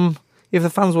 if the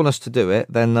fans want us to do it,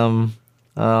 then I'm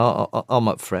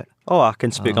up for it. Oh, I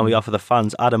can speak on behalf of the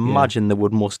fans. I'd imagine they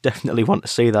would most definitely want to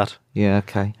see that. Yeah,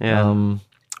 okay. Yeah.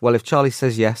 Well, if Charlie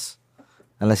says yes,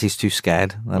 unless he's too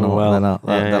scared, then I'm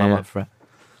up for it.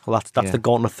 Well, that's the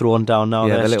gauntlet thrown down now.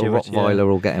 Yeah, there, the little Stuart. Rottweiler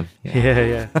will get him.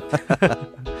 Yeah.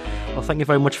 Well, thank you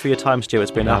very much for your time, Stuart.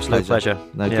 It's been an absolute pleasure.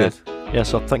 No, good. Yeah,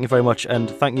 so thank you very much. And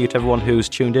thank you to everyone who's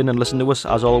tuned in and listened to us.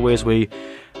 As always, we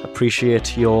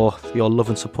appreciate your love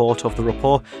and support of the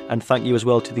report. And thank you as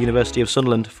well to the University of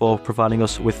Sunderland for providing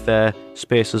us with their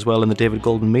space as well in the David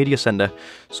Goldman Media Centre.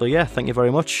 So yeah, thank you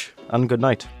very much and good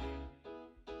night.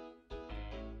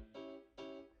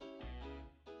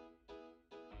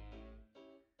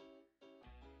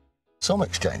 Some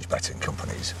exchange betting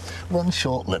companies run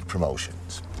short-lived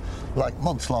promotions, like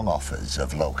months-long offers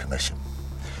of low commission.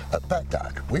 At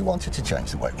Betdaq, we wanted to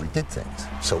change the way we did things,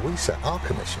 so we set our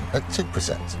commission at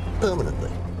 2%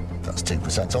 permanently. That's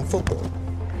 2% on football,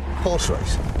 horse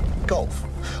racing, golf,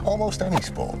 almost any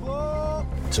sport.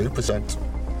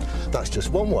 2%. That's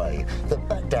just one way that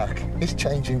Betdaq is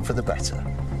changing for the better.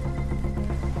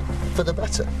 For the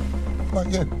better,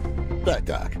 like you.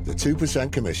 Betdaq, the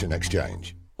 2% commission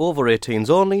exchange. Over 18s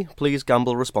only. Please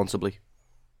gamble responsibly.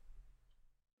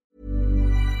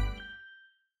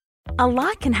 A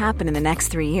lot can happen in the next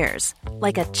 3 years.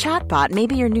 Like a chatbot may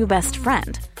be your new best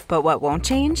friend. But what won't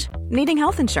change? Needing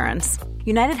health insurance.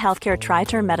 United Healthcare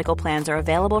Tri-Term Medical Plans are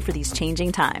available for these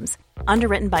changing times.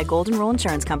 Underwritten by Golden Rule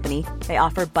Insurance Company, they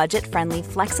offer budget-friendly,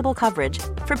 flexible coverage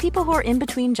for people who are in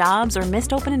between jobs or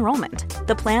missed open enrollment.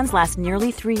 The plans last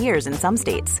nearly 3 years in some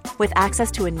states, with access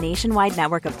to a nationwide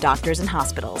network of doctors and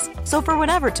hospitals. So for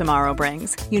whatever tomorrow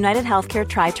brings, United Healthcare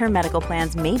Tri-Term Medical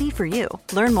Plans may be for you.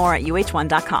 Learn more at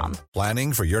uh1.com.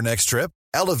 Planning for your next trip?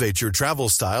 Elevate your travel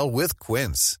style with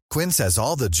Quince. Quince has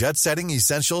all the jet-setting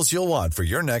essentials you'll want for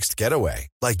your next getaway,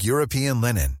 like European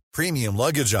linen, premium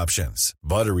luggage options,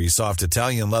 buttery soft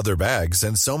Italian leather bags,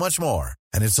 and so much more.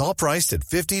 And it's all priced at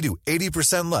 50 to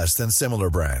 80% less than similar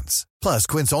brands. Plus,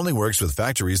 Quince only works with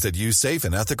factories that use safe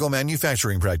and ethical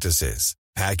manufacturing practices.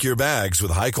 Pack your bags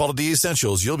with high-quality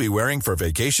essentials you'll be wearing for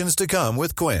vacations to come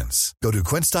with Quince. Go to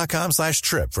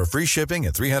quince.com/trip for free shipping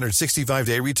and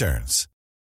 365-day returns.